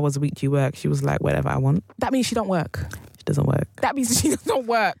many hours a week do you work? She was like, whatever I want. That means she don't work. She doesn't work. That means she doesn't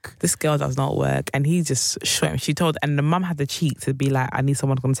work. This girl does not work. And he just showed him. She told, and the mum had the cheek to be like, I need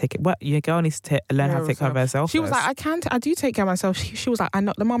someone to come take it. What? Your girl needs to learn how to take care of herself. She was like, I do take care of myself. She was like,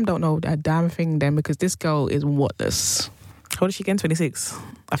 the mum don't know a damn thing then, because this girl is whatless. How old is she again? 26?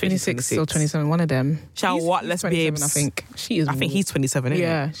 I think 26 or 27, one of them. Let's be able. I think she is. I think he's 27,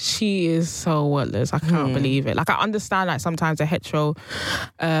 isn't he? She is so worthless. I can't believe it. Like, I understand, like, sometimes a hetero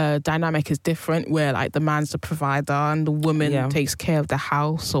dynamic is different, where like the man's the provider and the woman takes care of the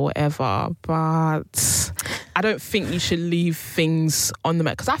house or whatever. But I don't think you should leave things on the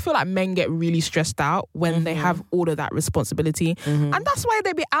man, because I feel like men get really stressed out when they have all of that responsibility, and that's why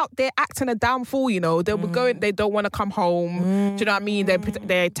they be out there acting a damn fool. You know, they'll be going. They don't want to come home. Do you know what I mean?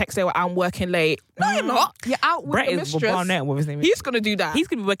 They text, I'm working late. No, you're not. You're out with the mistress. Barnett, what his name is. He's going to do that. He's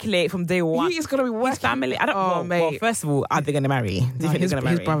going to be working late from day one. He is going to be working. His family, I don't know. Mate. Well, first of all, are they going to marry? Do you think they're going to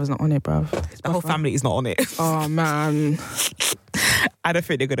marry? His brother's not on it, bruv. The whole family is not on it. Oh, man. I don't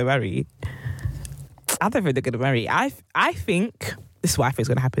think they're going to marry. I think this is what I think is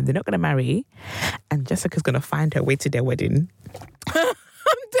going to happen. They're not going to marry, and Jessica's going to find her way to their wedding. I'm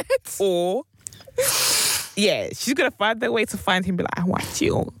dead. Or... yeah, she's going to find their way to find him, be like, I want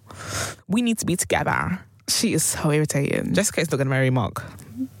you. We need to be together. She is so irritating. Jessica is not going to marry Mark.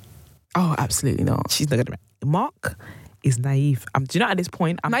 Oh, absolutely not. She's not going to marry. Mark is naive. Do you know, at this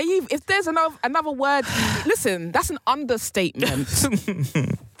point... naive, if there's another word... listen, that's an understatement.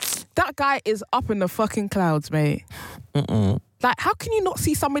 That guy is up in the fucking clouds, mate. Like, how can you not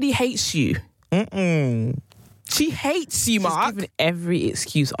see somebody hates you? She hates you, Mark. She's given every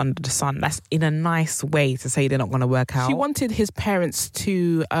excuse under the sun. That's in a nice way to say they're not going to work out. She wanted his parents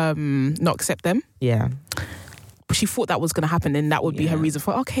to not accept them. Yeah. But she thought that was going to happen, and that would be her reason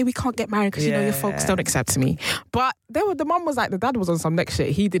for, okay, we can't get married because, you know, your folks don't accept me. But the mum was like, the dad was on some next shit.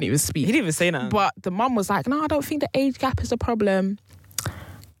 He didn't even speak. He didn't even say nothing. But the mum was like, no, I don't think the age gap is a problem.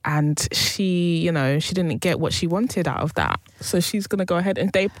 And she, you know, she didn't get what she wanted out of that. So she's going to go ahead,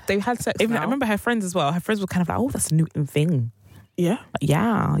 and they've had sex now. I remember her friends as well. Her friends were kind of like, oh, that's a new thing. Yeah.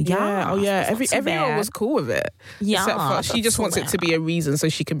 Yeah. Oh, yeah. Everyone was cool with it. Yeah. Except for she just wants it to be a reason so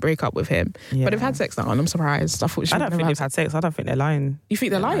she can break up with him. Yeah. But they've had sex now, and I'm surprised. I don't think they've had sex. I don't think they're lying. You think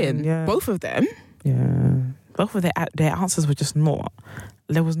they're lying? Yeah. Both of them? Yeah. Both of their answers were just not.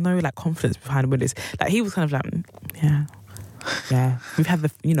 There was no like confidence behind with this. Like, he was kind of like, yeah. Yeah, we've had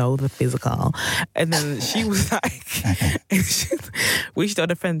the physical, and then she was like, we should tell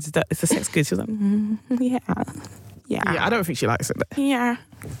her friends that it's a sex good. She was like, yeah. I don't think she likes it. Yeah,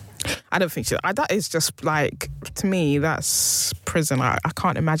 I don't think she. That is just like, to me, that's prison. I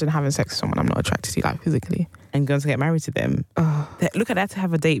can't imagine having sex with someone I'm not attracted to, like, physically, and going to get married to them. Look at that, to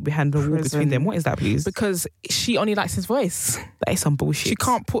have a date behind the wall between them. What is that, please? Because she only likes his voice. That is some bullshit. She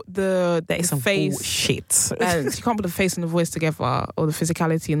can't put the face bullshit. And she can't put the face and the voice together, or the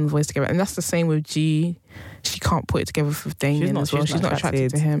physicality and the voice together. And that's the same with G. She can't put it together with Damien as well. She's not attracted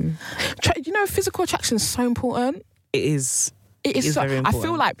to him. You know, physical attraction is so important. It is. It is so, very important. I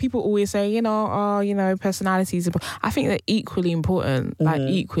feel like people always say, personalities. I think they're equally important. Mm-hmm. Like,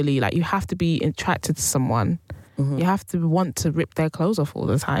 equally. Like, you have to be attracted to someone. Mm-hmm. You have to want to rip their clothes off all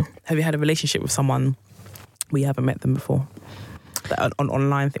the time. Have you had a relationship with someone where you haven't met them before? On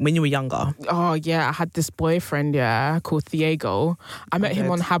online thing, when you were younger? Oh, yeah. I had this boyfriend, called Diego. I met him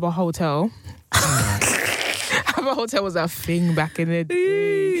on Habbo Hotel. Habbo Hotel was a thing back in the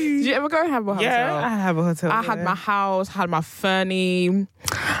day. Did you ever go to Habbo Hotel? Yeah, I had Habbo Hotel. I had my house, had my Fernie.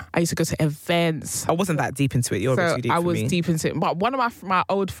 I used to go to events. I wasn't that deep into it. You're too deep I for was me. deep into it. But one of my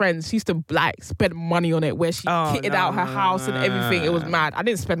old friends, she used to like spend money on it, where she kitted out her house and everything. It was mad. I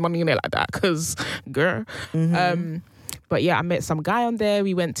didn't spend money on it like that because, girl. Mm-hmm. But yeah, I met some guy on there.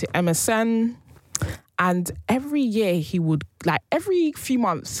 We went to MSN. And every year he would, like, every few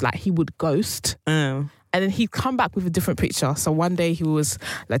months, like, he would ghost. And then he'd come back with a different picture. So one day he was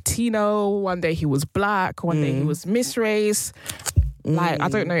Latino, one day he was black, one day he was misrace. Like, I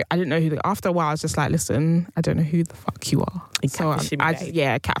didn't know who. After a while, I was just like, listen, I don't know who the fuck you are.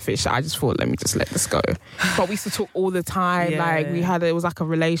 Catfish. I just thought, let me just let this go. But we used to talk all the time. Yeah. Like, it was like a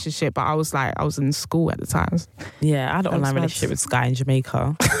relationship, but I was in school at the time. Yeah, I had an online relationship with this guy in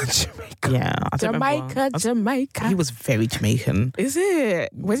Jamaica. Jamaica. Yeah, I don't remember. Jamaica. He was very Jamaican. Is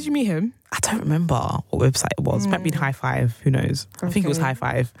it? Where did you meet him? I don't remember what website it was. Might be High Five. Who knows? I think it was High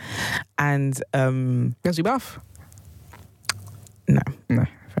Five. And was he buff? No, fair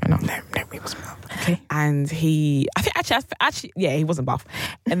enough. No, he wasn't buff. Okay. And he wasn't buff.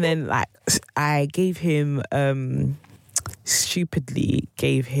 And then like I gave him stupidly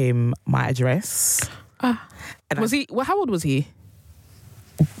gave him my address. And was he? Well, how old was he?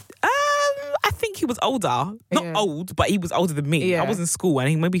 I think he was older. Not old, but he was older than me. Yeah. I was in school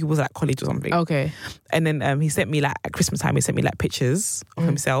and maybe he was at college or something. Okay. And then he sent me like at Christmas time, he sent me like pictures of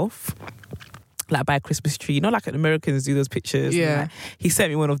himself. Like by a Christmas tree. You know, like Americans do those pictures. Yeah. And, like, he sent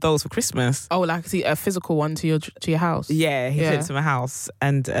me one of those for Christmas. Oh, like a physical one to your house? Yeah, he sent it to my house.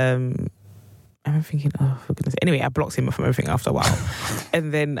 And I'm thinking, oh, for goodness. Anyway, I blocked him from everything after a while.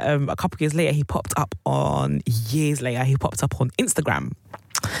 And then a couple of years later, he popped up on Instagram.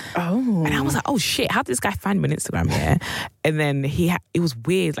 Oh. And I was like, oh shit, how did this guy find me on Instagram? Yeah. And then it was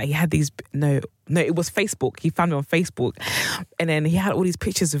weird. Like he had these, no, it was Facebook. He found me on Facebook. And then he had all these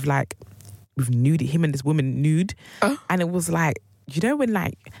pictures of like, with nude, him and this woman nude. And it was like, you know when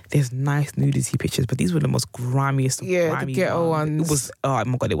like there's nice nudity pictures, but these were the most grimiest of grimy the ghetto ones. It was, oh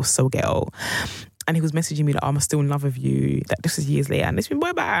my God, it was so ghetto. And he was messaging me like, I'm still in love with you. That this is years later. And it's been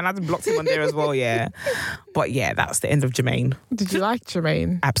way back. And I just blocked him on there as well, yeah. But yeah, that's the end of Jermaine. Did you like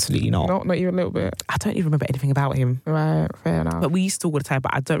Jermaine? Absolutely not. Not even a little bit? I don't even remember anything about him. Right, fair enough. But we used to talk all the time,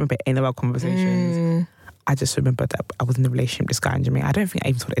 but I don't remember any of our conversations. I just remember that I was in a relationship with this guy in Jamaica. I don't think I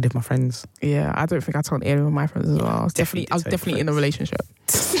even told any of my friends. Yeah, I don't think I told any of my friends as well. I was definitely in a relationship.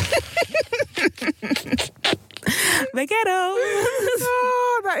 The ghetto.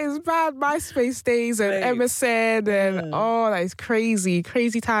 Oh, that is bad. MySpace days and MSN and that is crazy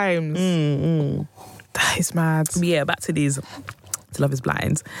times. That is mad. Yeah, back to these. To Love Is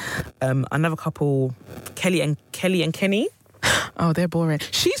Blind. Another couple, Kelly and Kenny. Oh, they're boring.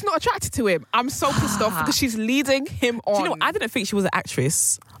 She's not attracted to him. I'm so pissed off because she's leading him on. Do you know what? I didn't think she was an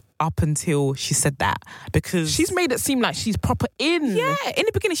actress up until she said that, because she's made it seem like she's proper in. Yeah, in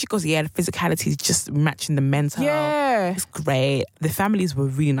the beginning she goes, yeah, the physicality is just matching the mental. Yeah, it's great. The families were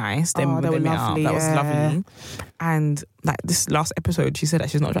really nice. They were lovely. That was lovely. And like this last episode, she said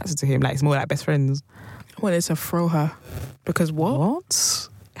that she's not attracted to him. Like it's more like best friends. I wanted to throw her because what?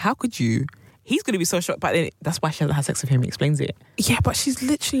 How could you? He's going to be so shocked, but then that's why she hasn't had sex with him. He explains it. Yeah, but she's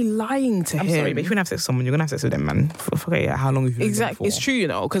literally lying to him. I'm sorry, but if you're going to have sex with someone, you're going to have sex with them, man. Forget how long you've been exactly. It's true, you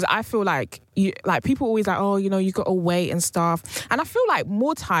know, because I feel like people always like, oh, you know, you got to wait and stuff. And I feel like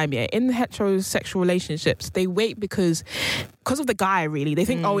more time, in heterosexual relationships, they wait because of the guy, really. They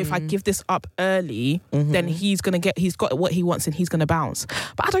think, oh, if I give this up early, then he's got what he wants and he's going to bounce.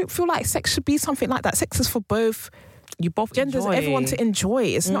 But I don't feel like sex should be something like that. Sex is for both. You both genders, everyone to enjoy.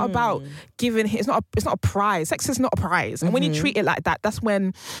 It's not about giving. It's not a prize. Sex is not a prize. And when you treat it like that, that's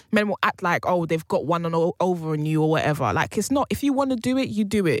when men will act like, oh, they've got one over on you or whatever. Like it's not. If you want to do it, you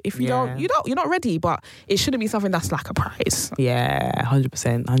do it. If you don't, you don't. You're not ready. But it shouldn't be something that's like a prize. Yeah,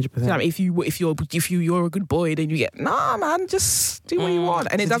 100%. Like if you're a good boy, then you get man. Just do what you want,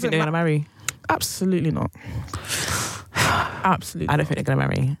 and it doesn't. They're gonna marry? Absolutely not. Absolutely. I don't think they're gonna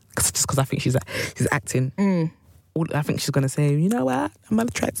marry just because I think she's acting. I think she's going to say, you know what? I'm not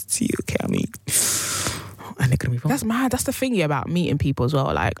attracted to you, okay? I mean, and they're going to move on. That's mad. That's the thing about meeting people as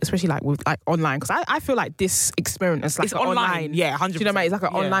well, like, especially like with like online. Because I feel like this experience is like it's online. Yeah, 100%. Do you know what I mean? It's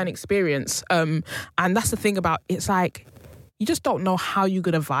like an online experience. And that's the thing about it's like, you just don't know how you're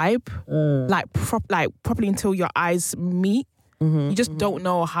going to vibe, like properly until your eyes meet. You just don't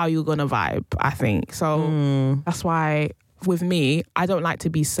know how you're going to vibe, I think. So that's why with me, I don't like to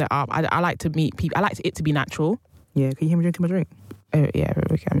be set up. I like to meet people. I like it to be natural. Yeah, can you hear me drinking my drink? Yeah,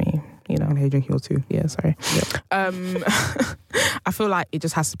 I mean, you know. I can hear you drinking yours too. Yeah, sorry. Yep. I feel like it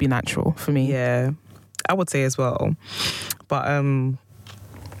just has to be natural for me. Yeah, I would say as well. But I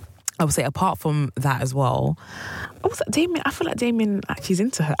would say apart from that as well, Damien, I feel like Damien actually is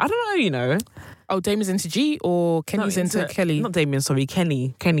into her. I don't know, you know. Oh, Damien's into G or Kenny's into Kelly? Not Damien, sorry,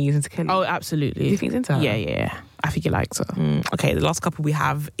 Kenny. Kenny is into Kelly. Oh, absolutely. Do you think he's into her? Yeah. I think he likes her. Okay, the last couple we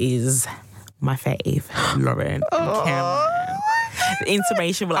have is my fave, Lauren and Cameron. The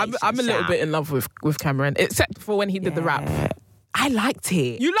interracial relationship. I'm a little bit in love with Cameron, except for when he did the rap. I liked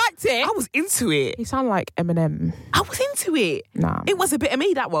it. You liked it? I was into it. He sounded like Eminem. I was into it. Nah. It was a bit of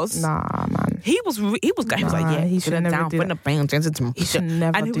me, that was. Nah, man. He was like, yeah, he should never do that. He should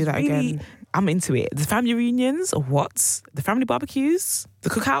never do that again. I'm into it. The family reunions or what? The family barbecues? The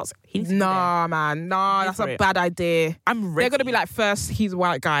cookouts? Nah, man. Nah, that's a bad idea. I'm ready. They're going to be like, first, he's a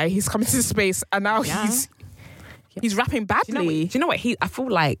white guy. He's coming to the space and now he's rapping badly. Do you know what? I feel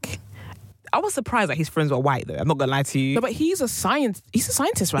like... I was surprised that his friends were white, though. I'm not going to lie to you. No, but he's a scientist,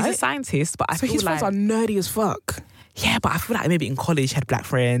 right? He's a scientist, but I feel his friends are nerdy as fuck. Yeah, but I feel like maybe in college he had black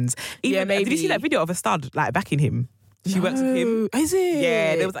friends. Even, maybe. Did you see that video of a stud like backing him? She works with him. Is it?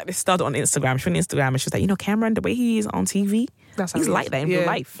 Yeah, there was like this stud on Instagram. She went on Instagram and she was like, Cameron, the way he is on TV, he's like that in real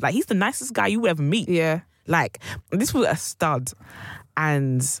life. Like, he's the nicest guy you would ever meet. Yeah. Like, this was a stud.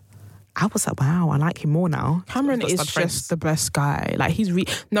 And I was like, wow, I like him more now. Cameron is just the best guy. Like, he's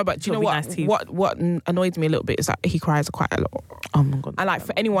no, but do you know what? Nice what annoys me a little bit is that he cries quite a lot. Oh my God. And like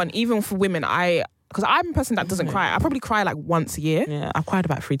for anyone, even for women, because I'm a person that doesn't cry. I probably cry like once a year. Yeah, I've cried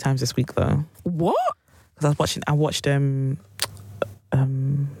about 3 times this week though. What? Because I watched Central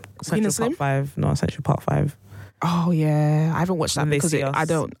Park 5. Oh yeah, I haven't watched that because I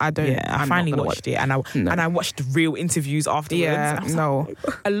don't. Yeah, I finally watched it, and I watched the real interviews afterwards. Yeah,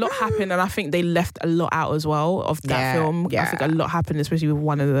 a lot happened, and I think they left a lot out as well of that film. Yeah. I think a lot happened, especially with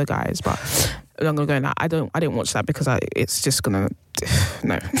one of the guys. But I'm gonna go now. I didn't watch that because it's just gonna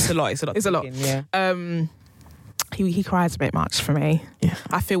no. It's a lot. It's a lot. Yeah. He cries a bit much for me. Yeah.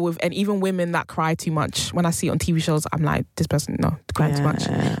 I feel and even women that cry too much, when I see it on TV shows, I'm like, this person, crying too much.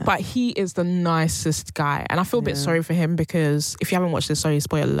 But he is the nicest guy. And I feel a bit sorry for him because if you haven't watched this, sorry,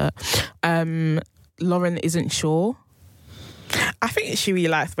 spoiler alert, Lauren isn't sure. I think she really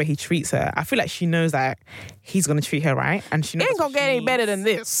likes the way he treats her. I feel like she knows that he's going to treat her right. And she knows ain't going to get any better than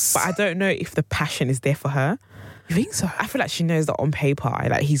this. But I don't know if the passion is there for her. You think so? I feel like she knows that on paper,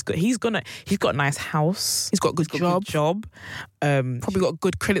 like he's got a nice house. He's got a good job. Probably got a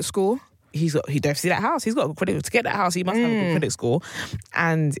good credit score. He don't see that house. He's got a good credit to get that house. He must have a good credit score,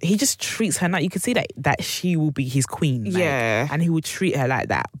 and he just treats her nice. You can see that she will be his queen. Yeah, and he will treat her like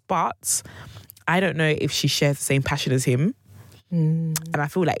that. But I don't know if she shares the same passion as him. And I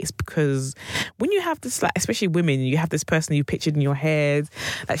feel like it's because when you have this, like, especially women, you have this person you pictured in your head,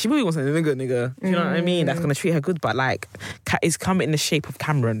 like she really wants a nigga. You know what I mean? That's gonna treat her good, but like it's come in the shape of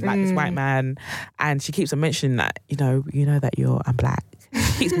Cameron, like this white man, and she keeps on mentioning that you know that I'm black.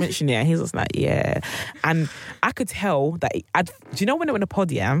 He keeps mentioning it, and he's just like, yeah. And I could tell that. Do you know when they went to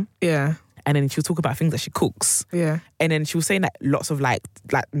pod? Yeah. And then she'll talk about things that she cooks. Yeah. And then she was saying that lots of like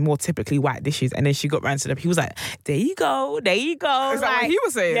more typically white dishes. And then she got round to them. He was like, there you go. Is that what he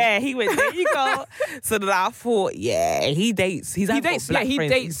was saying? Yeah, he went, there you go. So then I thought, yeah, he dates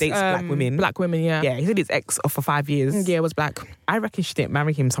black women. Black women, yeah. Yeah, he said his ex for 5 years. Yeah, was black. I reckon she didn't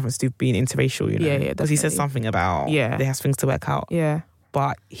marry him something to do with being interracial, Yeah, because he said something about they have things to work out. Yeah.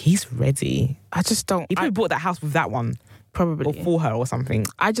 But he's ready. I just don't. He probably bought that house with that one. Probably. Or for her or something.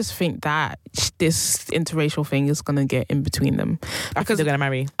 I just think that this interracial thing is going to get in between them. Because they're going to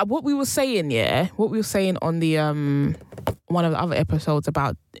marry. What we were saying on the one of the other episodes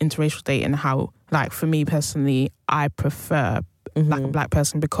about interracial dating, how, like, for me personally, I prefer like a black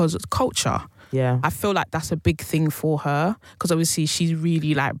person because it's culture. Yeah. I feel like that's a big thing for her because obviously she's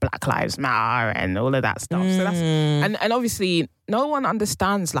really like Black Lives Matter and all of that stuff. So that's and obviously no one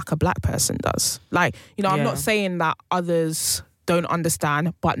understands like a black person does. Like, I'm not saying that others don't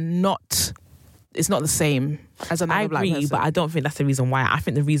understand, but it's not the same as another black person. I agree, but I don't think that's the reason why. I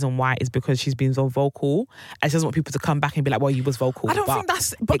think the reason why is because she's been so vocal and she doesn't want people to come back and be like, well, you was vocal. I don't think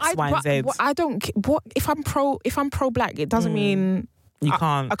that's X, Y, and Z. I don't. What if I'm pro black? It doesn't mean. You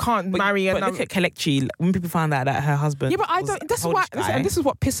can't. I can't marry. But look at Kelechi. When people found out that her husband. Yeah, but I don't. This is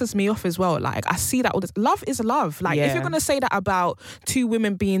what pisses me off as well. Like, I see that all this. Love is love. Like, if you're gonna say that about two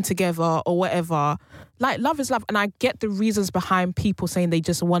women being together or whatever, like, love is love. And I get the reasons behind people saying they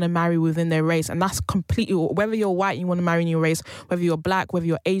just want to marry within their race, and that's completely. Whether you're white, you want to marry in your race. Whether you're black, whether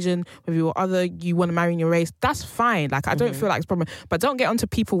you're Asian, whether you're other, you want to marry in your race. That's fine. Like, I don't feel like it's a problem. But don't get onto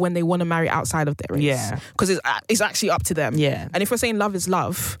people when they want to marry outside of their race. Yeah, because it's actually up to them. Yeah, and if we're saying love is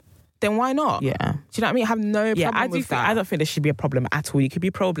love, then why not? Yeah. Do you know what I mean? I have no problem with that. I don't think there should be a problem at all. You could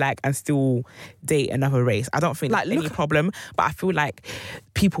be pro-black and still date another race. I don't think that's any problem, but I feel like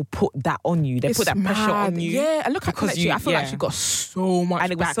people put that on you. They put that pressure on you. Yeah, and look at Kelechi. I feel like she got so much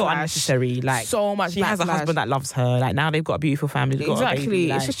and it was backlash. So unnecessary. Like, so much She has a husband that loves her. Like, now they've got a beautiful family.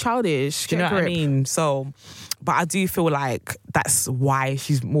 Exactly. It's just childish. Do you know what I mean? So, But I do feel like that's why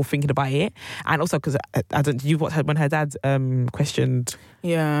she's more thinking about it. And also because you watched her when her dad questioned.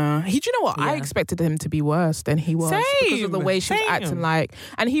 Yeah. Do you know what? Yeah. I expected him to be worse than he was. Because of the way she was acting like.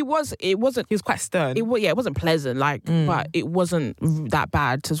 And he was quite stern. It wasn't pleasant, but it wasn't that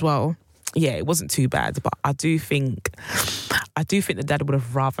bad as well. Yeah, it wasn't too bad. But I do think the dad would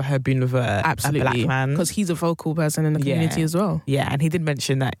have rather her been with a black man. Because he's a vocal person in the community as well. Yeah, and he did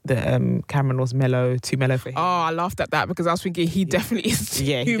mention that Cameron was too mellow for him. Oh, I laughed at that because I was thinking he definitely is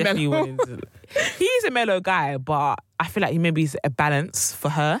too mellow. He's a mellow guy, but I feel like he maybe is a balance for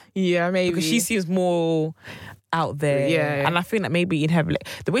her. Yeah, maybe. Because she seems more out there. Yeah. And I think that maybe in her,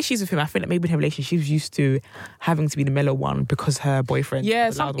 the way she's with him, I think that maybe in her relationship, she was used to having to be the mellow one because her boyfriend. Yeah,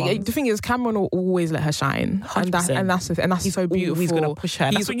 the thing is, Cameron will always let her shine. 100%. And that's so beautiful. He's going to push her.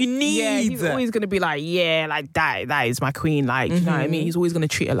 That's what you need. Yeah, he's always going to be like, that is my queen. Like, you know what I mean? He's always going to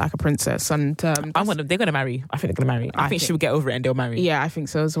treat her like a princess. And they're going to marry. I think they're going to marry. I think she will get over it and they'll marry. Yeah, I think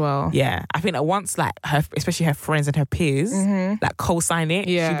so as well. Yeah, I think that once, like, especially her friends and her peers, like, co-sign it,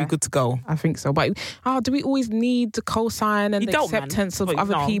 she'll be good to go. I think so. But do we always need to co-sign and the acceptance of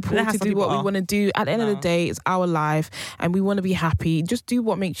other people to do what we want to do? At the end of the day, it's our life and we want to be happy. Just do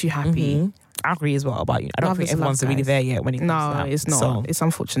what makes you happy. I agree as well about you. I don't think everyone's really there yet when it comes to that. It's not. So, it's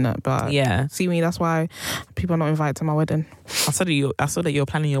unfortunate, but yeah. See me, that's why people are not invited to my wedding. I saw that you're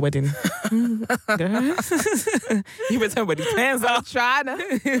planning your wedding. You with somebody plans out.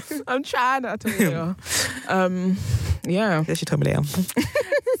 I'm trying to. I tell you. Yeah. She told me later.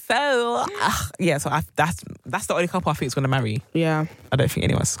 So that's the only couple I think is going to marry. Yeah. I don't think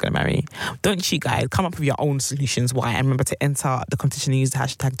anyone else is going to marry. Don't you guys come up with your own solutions why? And remember to enter the competition and use the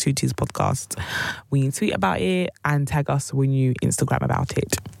hashtag 2Ts podcast when you tweet about it and tag us when you Instagram about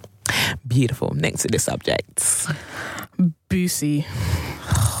it. Beautiful. Next to the subject. Boosie.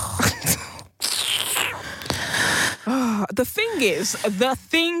 The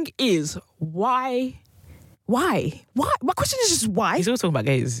thing is, why? My question is just why? He's always talking about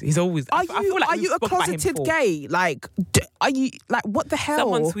gays. He's always. Are you a closeted gay? Like, are you like what the hell?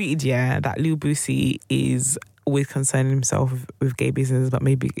 Someone tweeted, that Lil Boosie is always concerning himself with gay business, but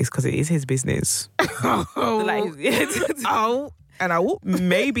maybe it's because it is his business.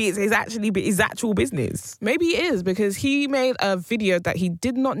 Maybe it's his actual business. Maybe it is because he made a video that he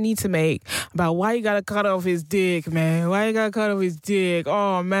did not need to make about why you gotta cut off his dick, man. Why you gotta cut off his dick?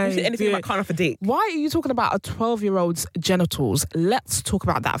 Oh man, anything about cutting off a dick? Why are you talking about a 12-year-old's genitals? Let's talk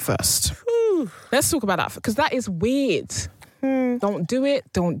about that first. Let's talk about that because that is weird. Don't do it.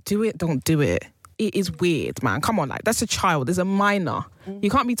 Don't do it. Don't do it. It is weird, man. Come on, like that's a child. There's a minor. You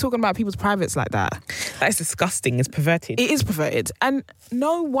can't be talking about people's privates like that. That is disgusting. It's perverted. It is perverted. And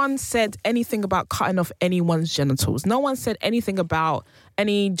no one said anything about cutting off anyone's genitals. No one said anything about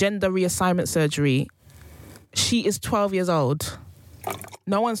any gender reassignment surgery. She is 12 years old.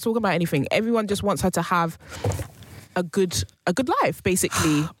 No one's talking about anything. Everyone just wants her to have a good life,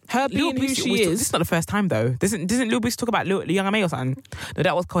 basically. Her being who she is. This is not the first time, though. Doesn't Lil Boosie talk about Young M.A or something? No,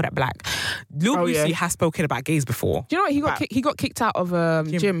 that was Kodak Black. Lil Boosie has spoken about gays before. Do you know what? He got kicked out of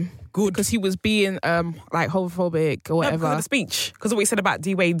gym. Good. Because he was being like homophobic or whatever. Because of the speech. Because of what he said about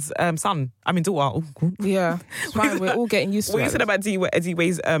D-Wade's daughter. Oh, yeah. It's fine. We're all getting used to it. What he said about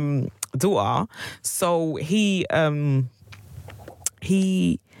D-Wade's daughter. So the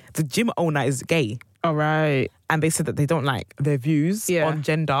gym owner is gay. All right. And they said that they don't like their views on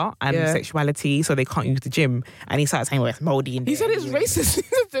gender and sexuality, so they can't use the gym. And he started saying, well, it's moldy. He said it's racist.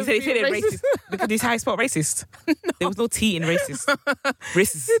 He said it's racist. Because this is how he spelled racist. No. There was no T in racist.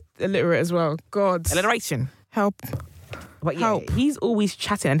 Racist. Illiterate as well. God. Alliteration. Help. But yeah, he's always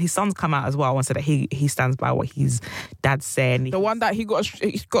chatting, and his son's come out as well and said that he stands by what his dad said. The one that he got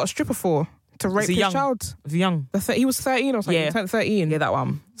a stripper for. To rape his child. Was he young? He was 13 or something. Yeah. He turned 13. Yeah, that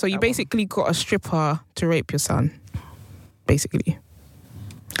one. So you basically got a stripper to rape your son. Basically.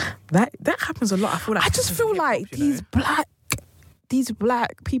 That happens a lot. I just feel like these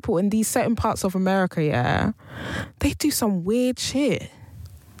black people in these certain parts of America, they do some weird shit.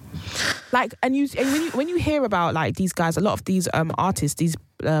 Like, and when you hear about like these guys, a lot of these artists, these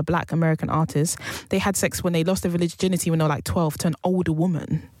black American artists, they had sex when they lost their virginity when they were like 12 to an older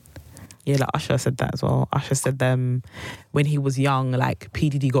woman. Yeah, like Usher said that as well. Usher said when he was young, like P.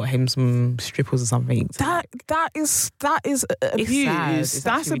 Diddy got him some strippers or something. That is abuse.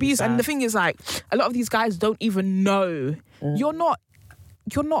 That's abuse. Really, and the thing is, like, a lot of these guys don't even know. You're not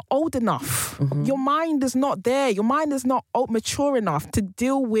old enough. Mm-hmm. Your mind is not there. Your mind is not mature enough to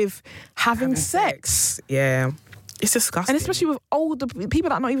deal with having sex. Yeah. It's disgusting. And especially with older people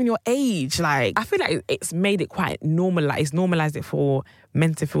that are not even your age. Like, I feel like it's made it quite normal. Like, it's normalised it for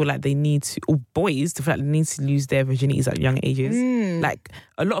men to feel like they need to, or boys to feel like they need to lose their virginities at young ages. Like,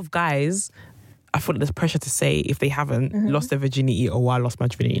 a lot of guys, I feel like there's pressure to say if they haven't lost their virginity, I lost my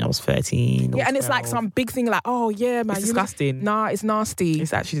virginity when I was 13. Yeah, and it's like some big thing like, oh yeah, man. It's disgusting. It's nasty.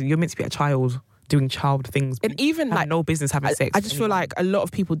 It's actually, you're meant to be a child doing child things. And even like no business having sex. I just feel like a lot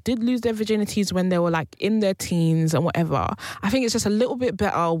of people did lose their virginities when they were like in their teens and whatever. I think it's just a little bit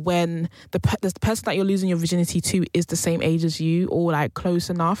better when the person that you're losing your virginity to is the same age as you or like close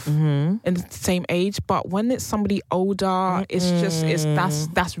enough in the same age. But when it's somebody older,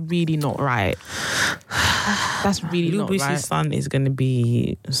 that's really not right. That's really not right. Lucy's son is going to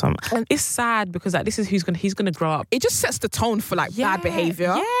be some. And it's sad because like this is he's going to grow up. It just sets the tone for like bad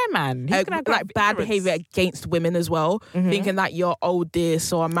behavior. Yeah, man. He's going to like bad behavior against women as well. Thinking that you're old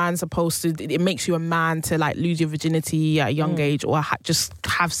this or a man's supposed to. It makes you a man to like lose your virginity at a young age or just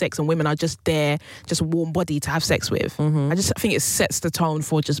have sex, and women are just there, just a warm body to have sex with. I just think it sets the tone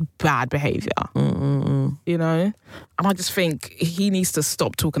for just bad behavior. You know, and I just think he needs to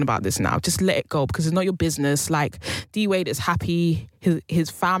stop talking about this now. Just let it go because it's not your business. Like D-Wade is happy,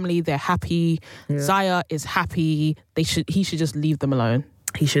 his family, they're happy. Zaya is happy. He should just leave them alone.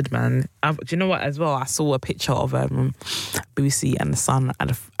 He should, man. Do you know what? As well, I saw a picture of Boosie and the son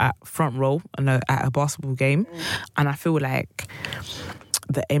at front row at a basketball game, and I feel like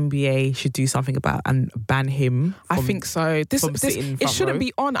the NBA should do something about and ban him. I think so. It shouldn't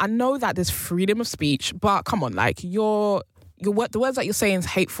be on. I know that there's freedom of speech, but come on, like the words that you're saying is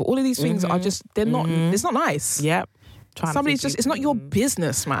hateful. All of these things are just not. It's not nice. Yep. It's not your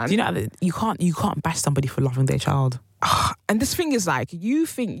business, man. Do you know that you can't bash somebody for loving their child? And this thing is like, you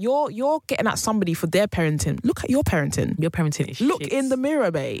think you're getting at somebody for their parenting. Look at your parenting. Your parenting is Look shit. In the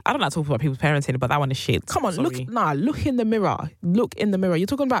mirror, mate. I don't like to talk about people's parenting, but that one is shit. Come on, Sorry. look in the mirror. Look in the mirror. You're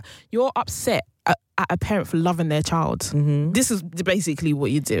talking about you're upset at a parent for loving their child. This is basically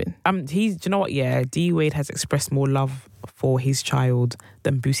what you're doing. Do you know what? Yeah, D-Wade has expressed more love for his child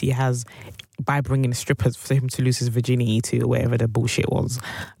than Boosie has by bringing strippers for him to lose his virginity to whatever the bullshit was.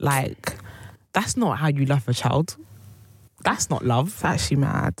 Like, that's not how you love a child. That's not love. It's actually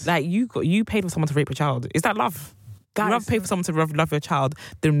mad. Like, you paid for someone to rape a child. Is that love? You'd rather pay for someone to love your child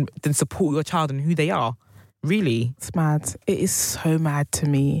than support your child and who they are. Really? It's mad. It is so mad to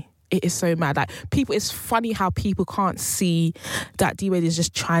me. It is so mad. Like, it's funny how people can't see that D-Wade is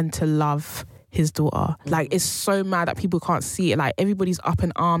just trying to love his daughter. Like, it's so mad that people can't see it. Like, everybody's up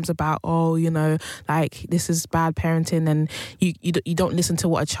in arms about, like, this is bad parenting, and you don't listen to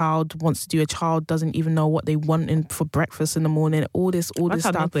what a child wants to do. A child doesn't even know what they want for breakfast in the morning. All this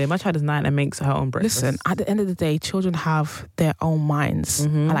stuff. My child is 9 and makes her own breakfast. Listen, at the end of the day, children have their own minds.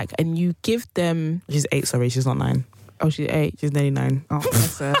 And you give them... She's 8, sorry, she's not 9. Oh, she's 8. She's nearly 9. Oh,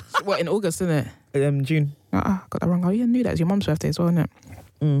 bless her. What, in August, isn't it? June. Got that wrong. Oh, yeah, I knew that. It was your mum's birthday as well, isn't it?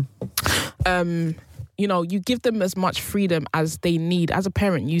 You give them as much freedom as they need. As a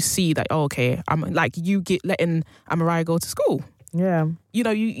parent, you see that, I'm like, letting Amariah go to school. Yeah.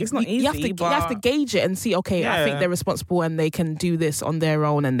 It's not easy. You have to gauge it and see, I think they're responsible and they can do this on their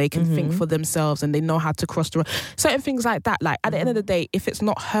own and they can think for themselves and they know how to cross the road. Certain things like that. Like, at the end of the day, if it's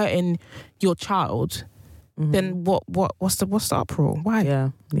not hurting your child, then what's the uproar? Why? Yeah,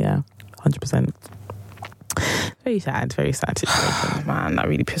 100%. Very sad situation. Man, that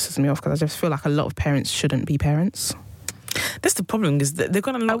really pisses me off because I just feel like a lot of parents shouldn't be parents. That's the problem, is that they're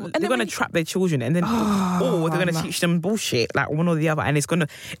gonna trap their children and then or they're gonna teach them bullshit, like one or the other, and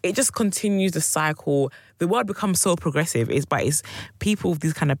it just continues the cycle. The world becomes so progressive. It's people with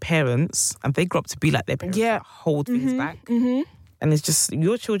these kind of parents, and they grow up to be like their parents. Yeah, hold things back. And it's just,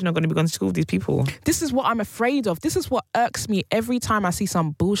 your children are going to be going to school with these people. This is what I'm afraid of. This is what irks me every time I see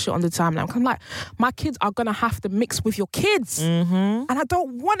some bullshit on the timeline. I'm like, my kids are going to have to mix with your kids. And I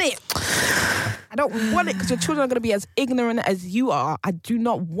don't want it. I don't want it because your children are going to be as ignorant as you are. I do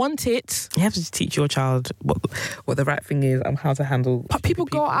not want it. You have to teach your child what the right thing is and how to handle. But people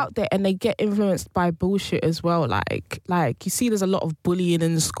go out there and they get influenced by bullshit as well. Like you see, there's a lot of bullying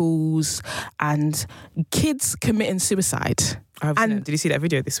in schools and kids committing suicide. Did you see that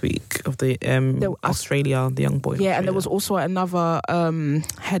video this week of the Australia, the young boy? Yeah, and there was also another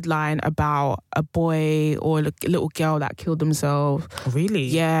headline about a boy or a little girl that killed themselves. Really?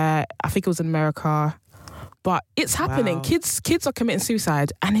 Yeah, I think it was in America. But it's happening. Wow. Kids are committing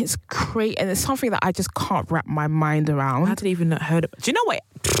suicide, and it's great, and it's something that I just can't wrap my mind around. I hadn't even heard of it. Do you know what?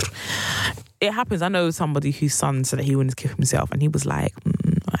 It happens. I know somebody whose son said that he wanted to kill himself, and he was like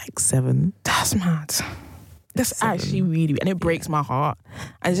 7. That's mad. That's actually really, and it breaks my heart.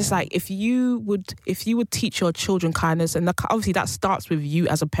 And it's just like, if you would teach your children kindness, and obviously that starts with you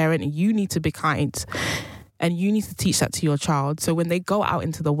as a parent, and you need to be kind, and you need to teach that to your child. So when they go out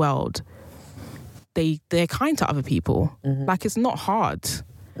into the world, they're kind to other people. Like, it's not hard.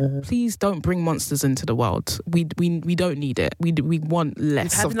 Please don't bring monsters into the world. We don't need it. We want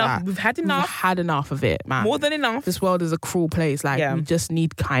less of that. We've had enough. We've had enough of it, man. More than enough. This world is a cruel place. Like, we just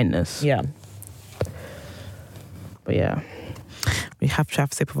need kindness. Yeah. But yeah, we have to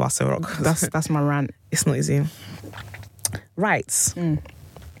have a sip of our Ciroc. That's my rant. It's not easy. Right.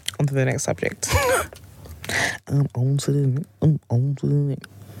 On to the next subject. On to the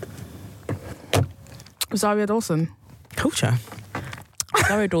Rosario Dawson. Culture.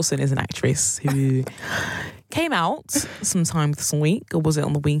 Rosario Dawson is an actress who came out sometime this week, or was it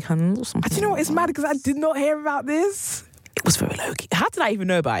on the weekend or something? Do you know what? It's mad because I did not hear about this. It was very low key. How did I even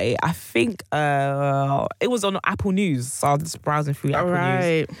know about it? I think it was on Apple News. So I was just browsing through Apple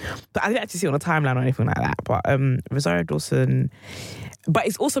News. But I didn't actually see it on the timeline or anything like that. But Rosario Dawson... But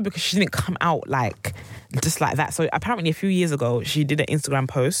it's also because she didn't come out like just like that. So apparently a few years ago, she did an Instagram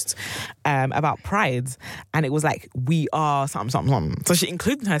post about Pride, and it was like, we are something. So she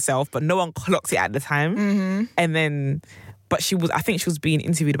included herself, but no one clocked it at the time. And then... But I think she was being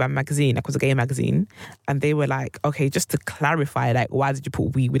interviewed by a magazine, like it was a gay magazine, and they were like, okay, just to clarify, like, why did you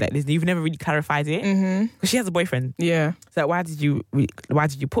put we like this? You've never really clarified it. Because she has a boyfriend. Yeah. So why did you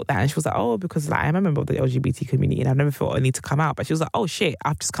put that? And she was like, oh, because like I'm a member of the LGBT community and I've never felt a need to come out. But she was like, oh shit,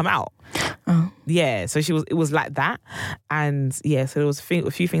 I've just come out. Oh. Yeah. So it was like that. And yeah, so there was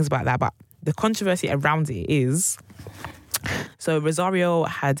a few things about that. But the controversy around it is, so Rosario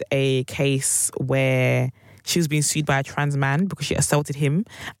had a case where she was being sued by a trans man because she assaulted him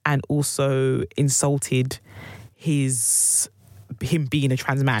and also insulted him being a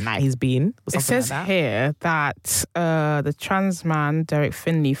trans man, like his being. It says like here that the trans man, Derek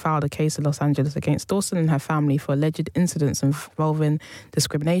Finley, filed a case in Los Angeles against Dawson and her family for alleged incidents involving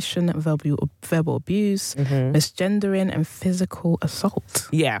discrimination, verbal abuse, misgendering, and physical assault.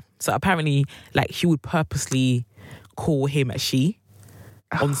 Yeah. So apparently, like, he would purposely call him a she.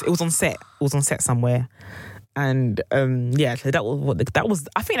 It was on set. It was on set somewhere. And yeah, so that was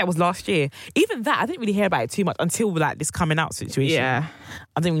I think that was last year. Even that, I didn't really hear about it too much until like this coming out situation. Yeah,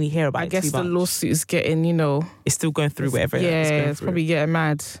 I didn't really hear about it. I guess too much. The lawsuit is getting, it's still going through whatever. It's probably getting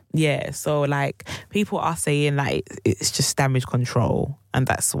mad. Yeah, so like people are saying like it's just damage control, and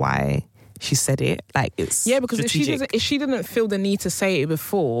that's why she said it. Like, it's because if she didn't feel the need to say it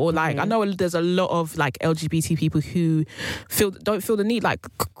before, like I know there's a lot of like LGBT people who don't feel the need. Like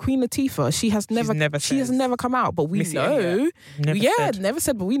Queen Latifah, she has never come out, but we Missy know, never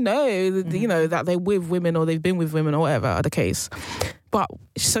said, but we know that, that they're with women or they've been with women or whatever the case. But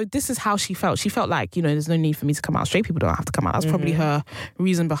so this is how she felt. She felt like, there's no need for me to come out. Straight people don't have to come out. That's probably her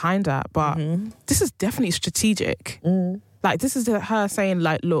reason behind that. But this is definitely strategic. Like, this is her saying,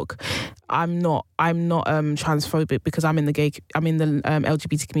 like, look, I'm not transphobic because I'm in the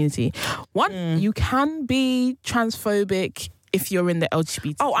LGBT community. You can be transphobic if you're in the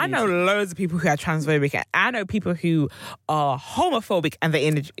LGBT community. I know loads of people who are transphobic. I know people who are homophobic and they're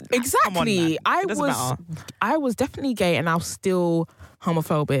in the... Exactly. I was definitely gay and I was still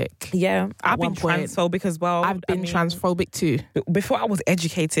homophobic. Yeah. I've been transphobic as well. I've been transphobic too. Before I was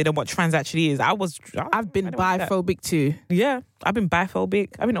educated on what trans actually is, I've been biphobic too. Yeah. I've been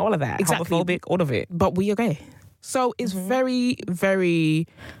biphobic. I've been all of that. Exactly. Homophobic, all of it. But we are gay. So it's very, very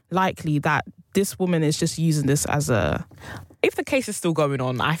likely that this woman is just using this as a... If the case is still going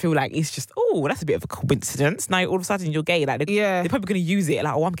on, I feel like it's just, that's a bit of a coincidence. Now all of a sudden you're gay. Like, they're probably going to use it.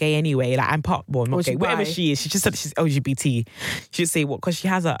 Like, I'm gay anyway. Like, I'm not gay. Whatever she is, she just said she's LGBT. She just say what? Because she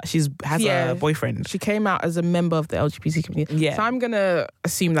has a boyfriend. She came out as a member of the LGBT community. Yeah. So I'm going to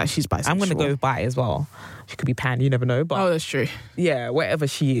assume that she's bisexual. I'm going to go bi as well. She could be pan, you never know. But that's true. Yeah, whatever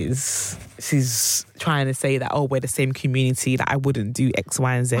she is, she's trying to say that, we're the same community, that I wouldn't do X,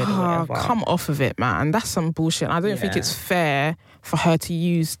 Y, and Z or whatever. Come off of it, man. That's some bullshit. I don't think it's fair for her to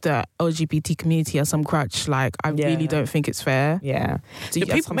use the LGBT community as some crutch. Like, I really don't think it's fair. Yeah.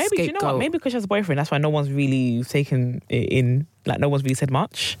 Maybe, you know what? Maybe because she has a boyfriend, that's why no one's really taken it in. Like, no one's really said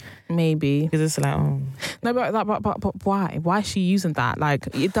much. Maybe. Because it's like, No, but why? Why is she using that? Like,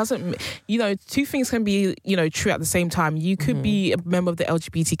 it doesn't... two things can be, true at the same time. You could be a member of the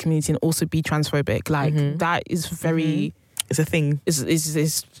LGBT community and also be transphobic. Like, that is very... It's a thing. It's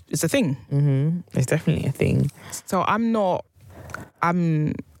a thing. It's definitely a thing. So I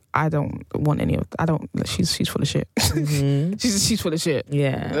don't want any of... She's full of shit. She's full of shit.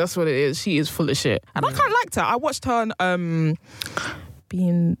 Yeah. That's what it is. She is full of shit. And I kind of liked her. I watched her on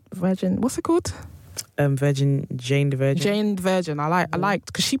Being Virgin. What's it called? Jane the Virgin. Jane the Virgin. I liked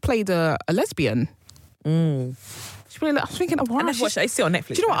because she played a lesbian. She played. I was thinking, wow. And I see it on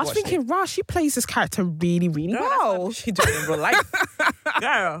Netflix. Do you know what? I was thinking, wow, she plays this character really, really well. She doing in real life.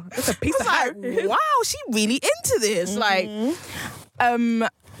 Girl, it's a piece of like, wow, she really into this. Like, I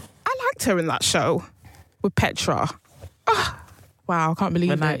liked her in that show with Petra. Wow, I can't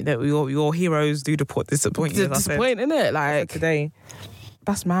believe it. That your heroes do disappoint you. Disappoint, isn't it? Like today,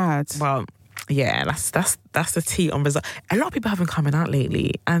 that's mad. Well, yeah, that's the tea on result. A lot of people have been coming out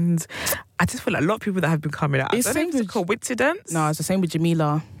lately, and I just feel like a lot of people that have been coming out. It's I don't know if it's a coincidence. No, it's the same with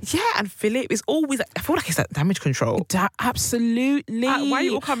Jamila. Yeah, and Philip. It's always. I feel like it's that damage control. Absolutely. Why are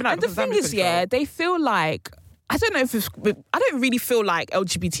you all coming out? And the thing is, control? They feel like I don't know if I don't really feel like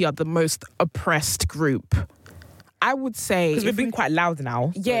LGBT are the most oppressed group. I would say because we've been quite loud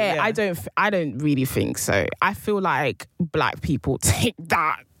now. Yeah, so, yeah, I don't really think so. I feel like black people take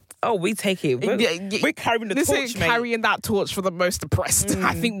that. Oh, we take it. We're carrying the torch, mate. Carrying that torch for the most oppressed.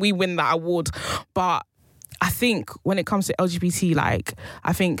 I think we win that award. But I think when it comes to LGBT, like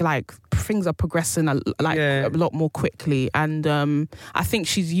I think like things are progressing a lot more quickly, and I think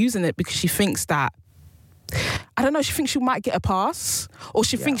she's using it because she thinks that. I don't know, she thinks she might get a pass, or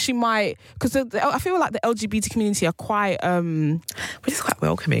she thinks she might, because I feel like the LGBT community are quite we're just quite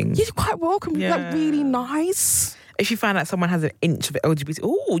welcoming. Yeah, quite welcoming, like really nice. If you find out someone has an inch of LGBT,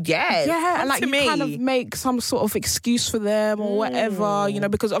 oh yeah, and like you kind of make some sort of excuse for them or whatever, you know,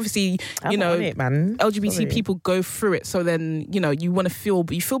 because obviously LGBT people go through it, so then you want to feel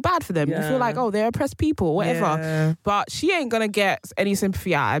bad for them. You feel like, oh, they're oppressed people or whatever. But she ain't gonna get any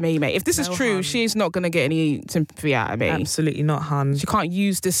sympathy out of me, mate. If this is true, hun. She's not gonna get any sympathy out of me. Absolutely not, hun. She can't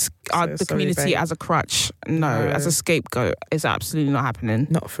use this the community as a crutch. No, as a scapegoat. It's absolutely not happening.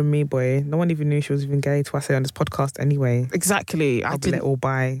 Not from me, boy. No one even knew she was even gay till I say on this podcast. Anyway, exactly. I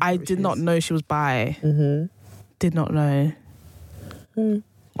did not know she was bi. Did not know.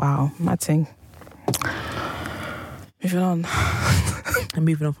 Wow, mad thing. Moving on. I'm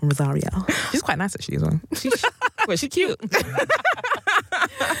moving on from Rosario. She's quite nice actually as well. She's cute.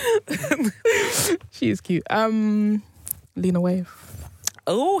 She is cute. Lena Waithe.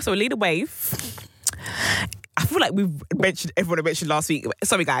 Oh, so Lena Waithe. I feel like everyone mentioned last week.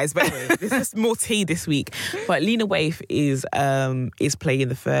 Sorry, guys, but anyway, there's just more tea this week. But Lena Waithe is playing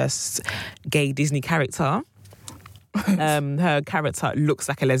the first gay Disney character. Her character looks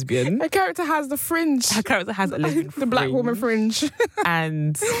like a lesbian. Her character has the fringe. Her character has a lesbian the black woman fringe.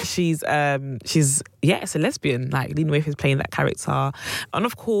 And she's it's a lesbian. Like Lena Waithe is playing that character. And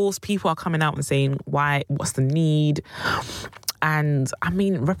of course, people are coming out and saying, what's the need? And I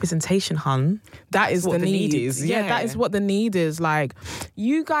mean, representation, hun. That is what the need is. Yeah, that is what the need is. Like,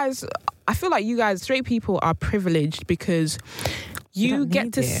 you guys, I feel like you guys, straight people, are privileged because you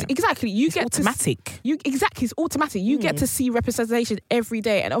get to see, it's automatic. It's automatic. You get to see representation every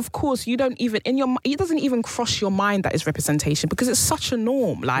day, and of course, you don't even it doesn't even cross your mind that it's representation because it's such a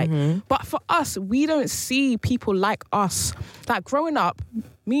norm. Like, but for us, we don't see people like us. Like growing up,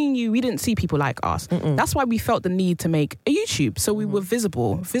 me and you, we didn't see people like us. That's why we felt the need to make a YouTube, so we were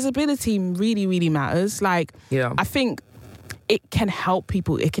visible. Visibility really, really matters. Like, I think it can help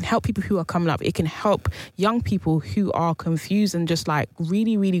people. It can help people who are coming up. It can help young people who are confused and just like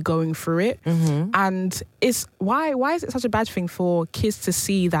really, really going through it. And it's why is it such a bad thing for kids to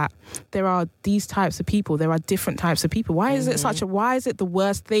see that there are these types of people? There are different types of people. Why is it why is it the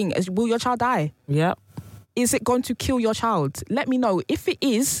worst thing? Will your child die? Yep. Is it going to kill your child? Let me know. If it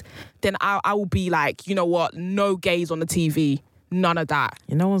is, then I will be like, you know what? No gays on the TV. None of that.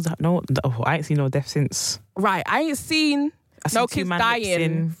 I ain't seen no death since. Right. I ain't seen no kids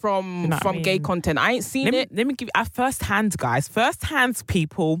dying from gay content. I ain't seen it. Let me give you first hand, guys. First hand,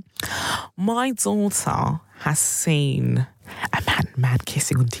 people. My daughter has seen a man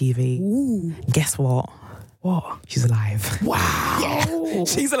kissing on TV. Ooh. Guess what? What? She's alive. Wow. Yeah,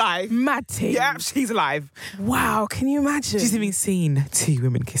 she's alive. Mad thing. Yeah, she's alive. Wow, can you imagine? She's even seen 2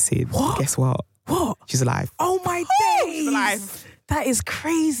 women kissing. What? Guess what? What? She's alive. Oh my days. She's alive. That is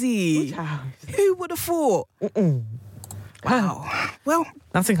crazy. Who would have thought? Wow. Well,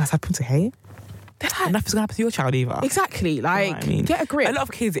 nothing has happened to her. Nothing's gonna happen to your child either. Exactly. Like, you know what I mean? Get a grip. A lot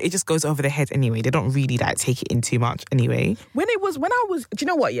of kids, it just goes over their head anyway. They don't really like take it in too much anyway. When I was, do you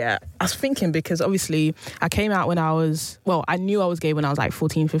know what? Yeah, I was thinking because obviously I came out when I knew I was gay when I was like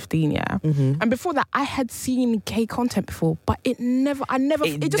 14, 15. Yeah, and before that I had seen gay content before, but it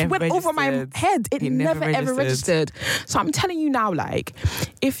just went over my head. It never ever registered. So I'm telling you now, like,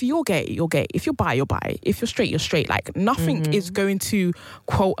 if you're gay, you're gay. If you're bi, you're bi. If you're straight, you're straight. Like, nothing is going to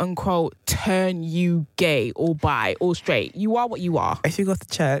quote unquote turn you gay or bi or straight. You are what you are. If you go to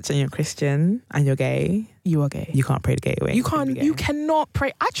church and you're Christian and you're gay, you are gay. You can't pray the gay away. You cannot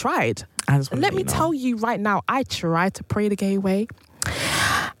pray. I tried. Let me tell you right now, I tried to pray the gay way.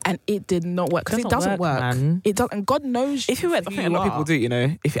 And it did not work because it doesn't work. Man. It doesn't. And God knows if it works. I think a lot of people do. You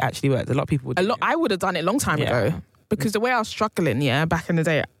know, if it actually works, a lot of people would. I would have done it a long time ago because the way I was struggling, back in the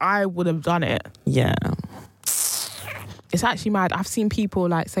day, I would have done it. Yeah. It's actually mad. I've seen people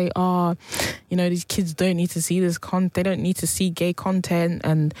like say, these kids don't need to see this they don't need to see gay content,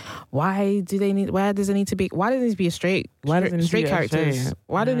 and why does it need to be straight characters?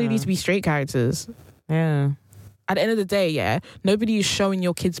 Why do they need to be straight characters? Yeah. At the end of the day, nobody is showing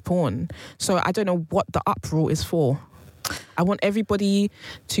your kids porn. So I don't know what the uproar is for. I want everybody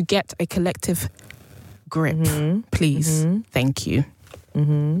to get a collective grip, please. Thank you.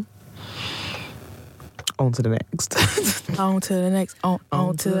 On to the next. On to the next.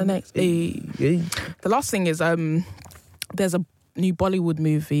 On to the next. Hey. The last thing is there's a new Bollywood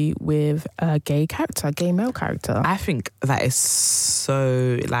movie with a gay male character. I think that is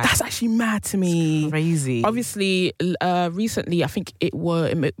so that's actually mad to me. Crazy. Obviously, recently I think it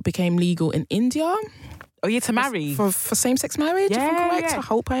became legal in India. Oh yeah, to marry for same-sex marriage. Yeah, if I'm correct. I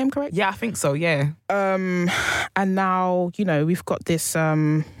hope I am correct. Yeah, I think so. Yeah. And now we've got this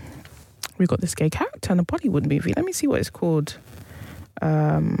gay character in a Bollywood movie. Let me see what it's called.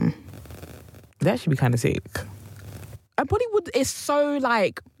 That should be kind of sick. Bollywood is so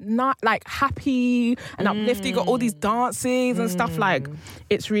not happy and uplifting. Got all these dances and stuff.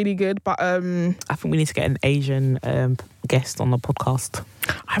 It's really good. But I think we need to get an Asian guest on the podcast.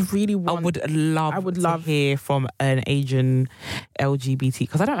 I would love to hear from an Asian LGBT,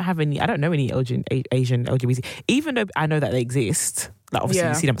 because I don't know any Asian LGBT. Even though I know that they exist. Like obviously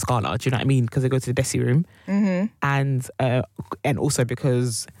you see them at Scala. Do you know what I mean? Because they go to the Desi room, and also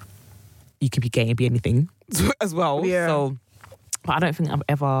because you can be gay and be anything as well. Yeah. So, but I don't think I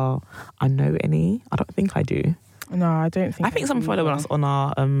know any. I don't think I do. No, I don't think. I think someone followed us on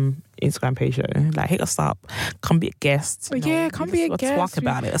our Instagram page though. Hit us up, come be a guest. Come be a guest. Let's talk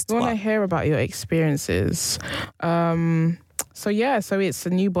about it. We want to hear about your experiences. So it's a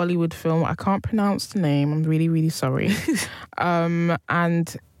new Bollywood film. I can't pronounce the name. I'm really, really sorry.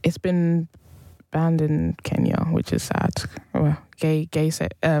 And it's been banned in Kenya, which is sad. Well, gay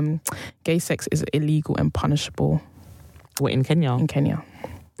sex is illegal and punishable. What, in Kenya? In Kenya.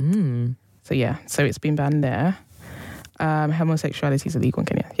 So it's been banned there. Homosexuality is illegal in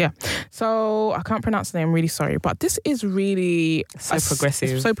Kenya. Yeah. So I can't pronounce the name. I'm really sorry. But this is really progressive.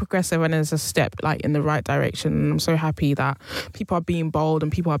 It's so progressive, and it's a step in the right direction. I'm so happy that people are being bold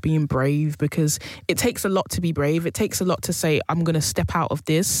and people are being brave, because it takes a lot to be brave. It takes a lot to say, I'm going to step out of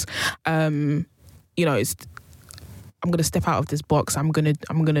this. I'm going to step out of this box. I'm going to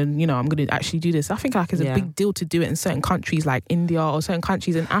actually do this. I think it's a big deal to do it in certain countries like India or certain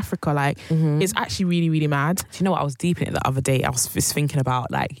countries in Africa. It's actually really, really mad. Do you know what? I was deep in it the other day. I was just thinking about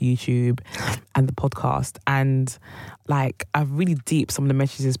YouTube and the podcast, and I've really deep some of the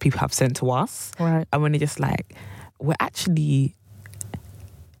messages people have sent to us. Right. And when they're just we're actually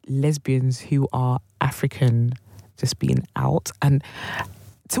lesbians who are African, just being out. And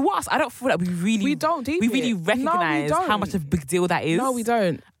to us, I don't feel like we really recognise how much of a big deal that is. No, we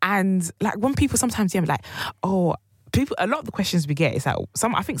don't. And when people sometimes a lot of the questions we get is I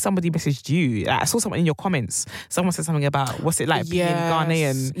think somebody messaged you. I saw someone in your comments. Someone said something about what's it like being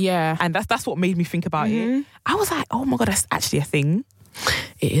Ghanaian. Yeah. And that's what made me think about it. I was like, oh my God, that's actually a thing.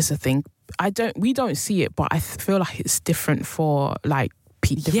 It is a thing. We don't see it, but I feel like it's different for different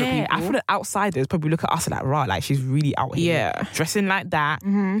people. I feel like outsiders probably look at us she's really out here, dressing like that,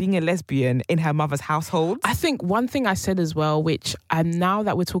 being a lesbian in her mother's household. I think one thing I said as well, which now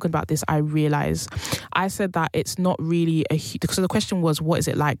that we're talking about this, I realise I said that it's not really because the question was, what is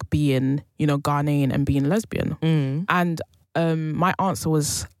it like being Ghanaian and being lesbian? And my answer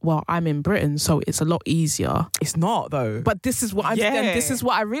was, well, I'm in Britain, so it's a lot easier. It's not though. But this is what this is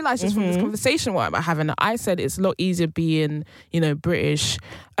what I realised just from this conversation what I'm having. I said it's a lot easier being, British,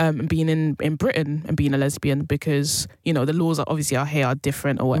 and being in Britain and being a lesbian, because, the laws are here are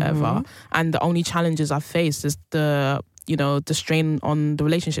different or whatever. And the only challenges I've faced is the strain on the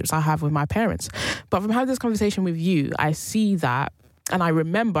relationships I have with my parents. But from having this conversation with you, I see that, and I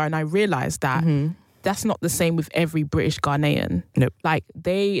remember and I realise that that's not the same with every British Ghanaian. Nope.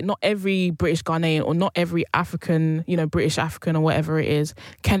 Not every British Ghanaian or not every African, British African or whatever it is,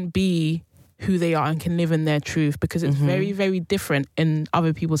 can be who they are and can live in their truth, because it's very, very different in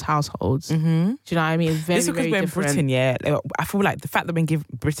other people's households. Do you know what I mean? It's very, this is because very we're different. in Britain, I feel like the fact that we're in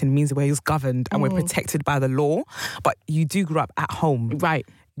Britain means we're governed and we're protected by the law, but you do grow up at home. Right.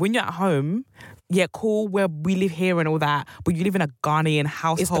 When you're at home, cool, where we live here and all that, but you live in a Ghanaian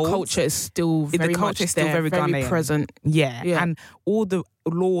household. The culture is still very Ghanaian. present. Yeah. And all the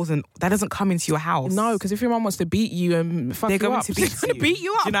laws and that doesn't come into your house. No, because if your mum wants to beat you and fuck they're you going up, to beat they're going to beat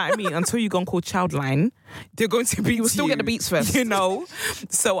you up. Do you know what I mean? Until you go and call Childline, they're going to beat you. You'll still get the beats first. You know?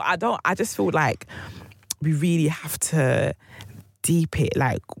 So I just feel like we really have to deep it.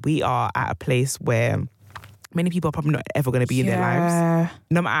 Like, we are at a place where many people are probably not ever going to be in their lives.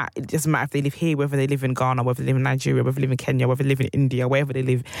 No matter, it doesn't matter if they live here, whether they live in Ghana, whether they live in Nigeria, whether they live in Kenya, whether they live in India, wherever they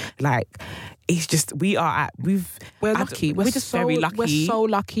live. Like, it's just, we're lucky. We're just very lucky. We're so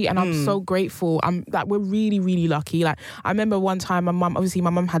lucky, and I'm so grateful. We're really, really lucky. Like, I remember one time my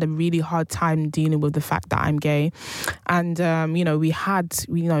mum had a really hard time dealing with the fact that I'm gay, and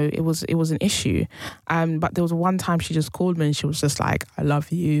it was an issue. But there was one time she just called me and she was just like, "I love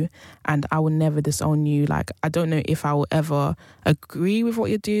you, and I will never disown you. Like, I don't know if I will ever agree with what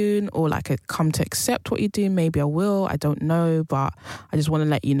you're doing or like come to accept what you're doing. Maybe I will. I don't know, but I just want to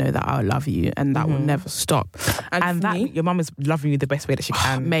let you know that I love you, and that will never stop." And that your mum is loving you the best way that she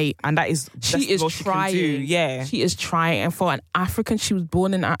can, mate. And that is she is trying. She is trying. And for an African, she was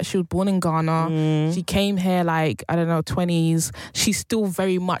born in Ghana. She came here like, I don't know, 20s. She still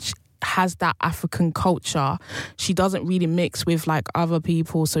very much has that African culture. She doesn't really mix with like other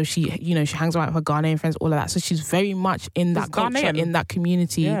people, so she hangs around with her Ghanaian friends, all of that. So she's very much in that culture, Ghanaian. In that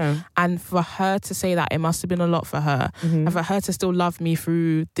community. And for her to say that, it must have been a lot for her. And for her to still love me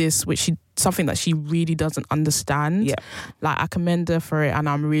through this, something that she really doesn't understand. Like, I commend her for it, and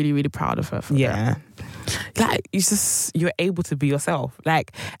I'm really, really proud of her for that. Like, you're able to be yourself.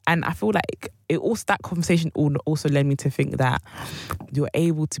 Like, and I feel like that conversation also led me to think that you're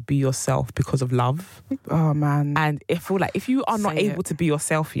able to be yourself because of love. Oh man. And I feel like if you are not able to be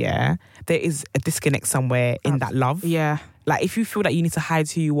yourself, there is a disconnect somewhere in that love. Like, if you feel like you need to hide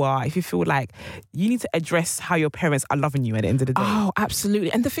who you are, if you feel like you need to address how your parents are loving you at the end of the day. Oh,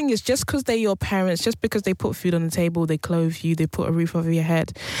 absolutely. And the thing is, just because they're your parents, just because they put food on the table, they clothe you, they put a roof over your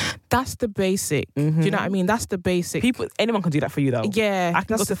head, that's the basic. Do you know what I mean? That's the basic. Anyone can do that for you, though. Yeah. I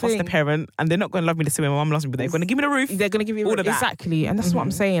can go to foster parent and they're not going to love me the same way my mum loves me, but they're going to give me the roof. They're going to give you all of that. Exactly. And that's what I'm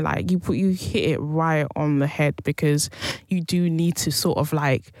saying. Like, you hit it right on the head, because you do need to sort of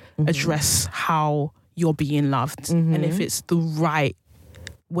like address how you're being loved, and if it's the right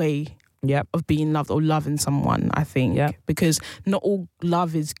way of being loved or loving someone, I think. Because not all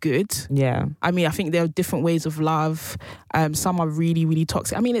love is good. I mean, I think there are different ways of love. Some are really, really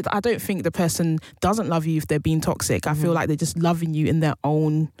toxic. I mean, I don't think the person doesn't love you if they're being toxic. I feel like they're just loving you in their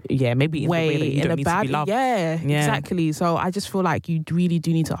own maybe in way, the way that you don't need to be loved. Exactly. So I just feel like you really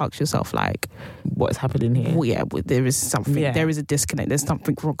do need to ask yourself, like, what is happening here? Well, there is something. There is a disconnect. There's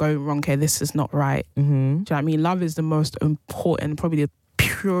something going wrong here. This is not right. Do you know what I mean? Love is the most important, probably the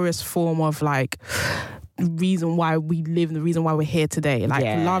purest form of like reason why we live and the reason why we're here today. Like,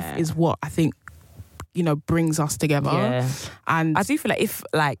 love is what I think brings us together. And I do feel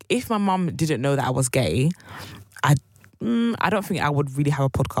like if my mum didn't know that I was gay, I don't think I would really have a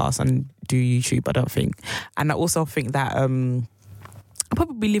podcast and do YouTube. I don't think. And I also think that I'm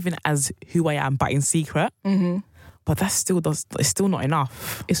probably living as who I am, but in secret. But it's still not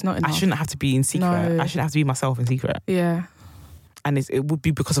enough. It's not enough. I shouldn't have to be in secret. No. I shouldn't have to be myself in secret. And it would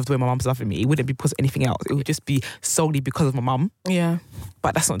be because of the way my mum's loving me. It wouldn't be because of anything else. It would just be solely because of my mum.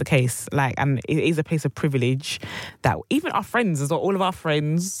 But that's not the case. Like, and it is a place of privilege that even our friends, as well, all of our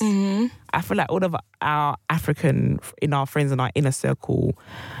friends, I feel like all of our African, in our friends in our inner circle,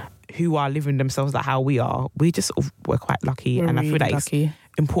 who are living themselves like how we are, we're quite lucky. We're I feel like lucky.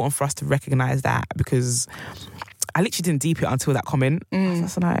 It's important for us to recognise that, because I literally didn't deep it until that comment. I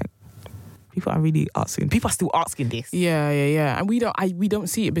was like, people are really asking. People are still asking this. Yeah. And we don't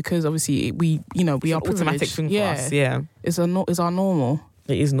see it because obviously we are privileged. Automatic thing for us. It's our normal.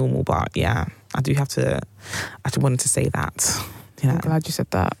 It is normal, but I just wanted to say that. I'm glad you said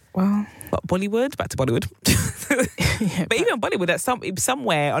that. Well, but Bollywood, back to Bollywood. But even Bollywood, that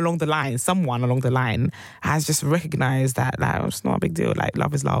somewhere along the line, someone along the line has just recognised that like, it's not a big deal. Like,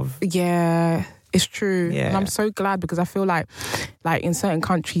 love is love. Yeah. It's true. And I'm so glad, because I feel like in certain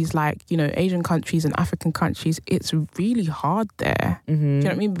countries, like, Asian countries and African countries, it's really hard there. Do you know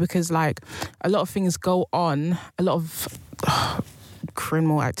what I mean? Because like a lot of things go on, a lot of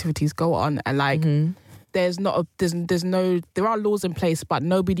criminal activities go on, and like there are laws in place, but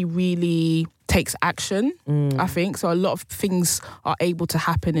nobody really takes action, I think. So a lot of things are able to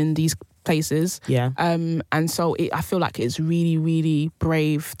happen in these places. And so I feel like it's really, really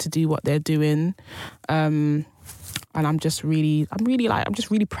brave to do what they're doing. And I'm just really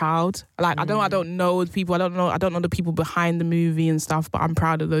proud. Like I don't know the people. I don't know the people behind the movie and stuff. But I'm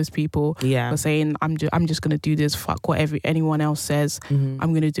proud of those people. Yeah. For saying I'm just gonna do this. Fuck what anyone else says.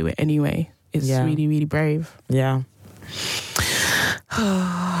 I'm gonna do it anyway. It's really, really brave. Yeah.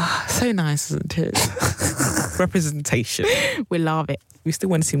 So nice, isn't it? Representation. We love it. We still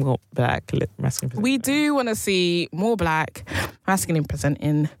want to see more black masculine. We do want to see more black masculine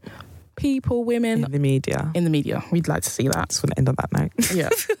presenting people, women in the media. We'd like to see that. Just want to end on that note. Yeah.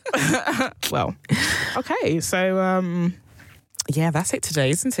 Well, okay. So, yeah, that's it today,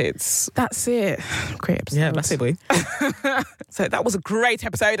 isn't it? That's it. Great episode. Yeah, that's it, boy. So that was a great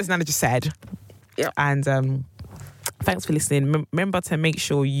episode, as Nana just said. Yeah. And thanks for listening. Remember to make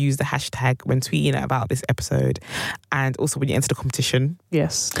sure you use the hashtag when tweeting about this episode, and also when you enter the competition.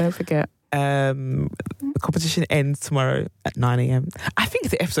 Yes, don't forget. The competition ends tomorrow at 9 a.m. I think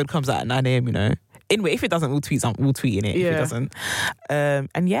the episode comes out at 9 a.m, you know. Anyway, if it doesn't, we'll tweet in it. Yeah. If it doesn't.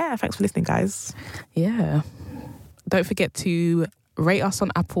 And yeah, thanks for listening, guys. Yeah. Don't forget to rate us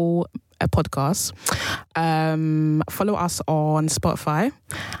on Apple Podcasts. Follow us on Spotify.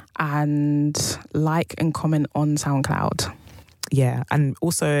 And like and comment on SoundCloud. Yeah. And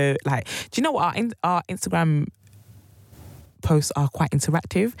also, like, do you know what? Our Instagram posts are quite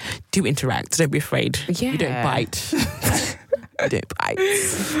interactive. Do interact. Don't be afraid. Yeah. You don't bite. You don't bite.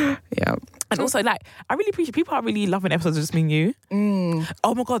 Yeah. And also, like, I really appreciate people are really loving episodes of Just Me and You.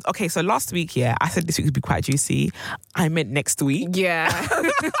 Oh my God. Okay, so last week, I said this week would be quite juicy. I meant next week. Yeah.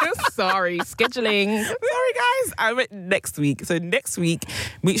 Sorry. Scheduling. Sorry, guys. I meant next week. So next week,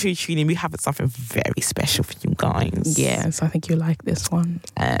 make sure you tune in. We have something very special for you guys. Yes, I think you'll like this one.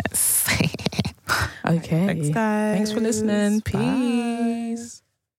 Yes. Okay. Thanks, guys. Thanks for listening. Peace. Bye.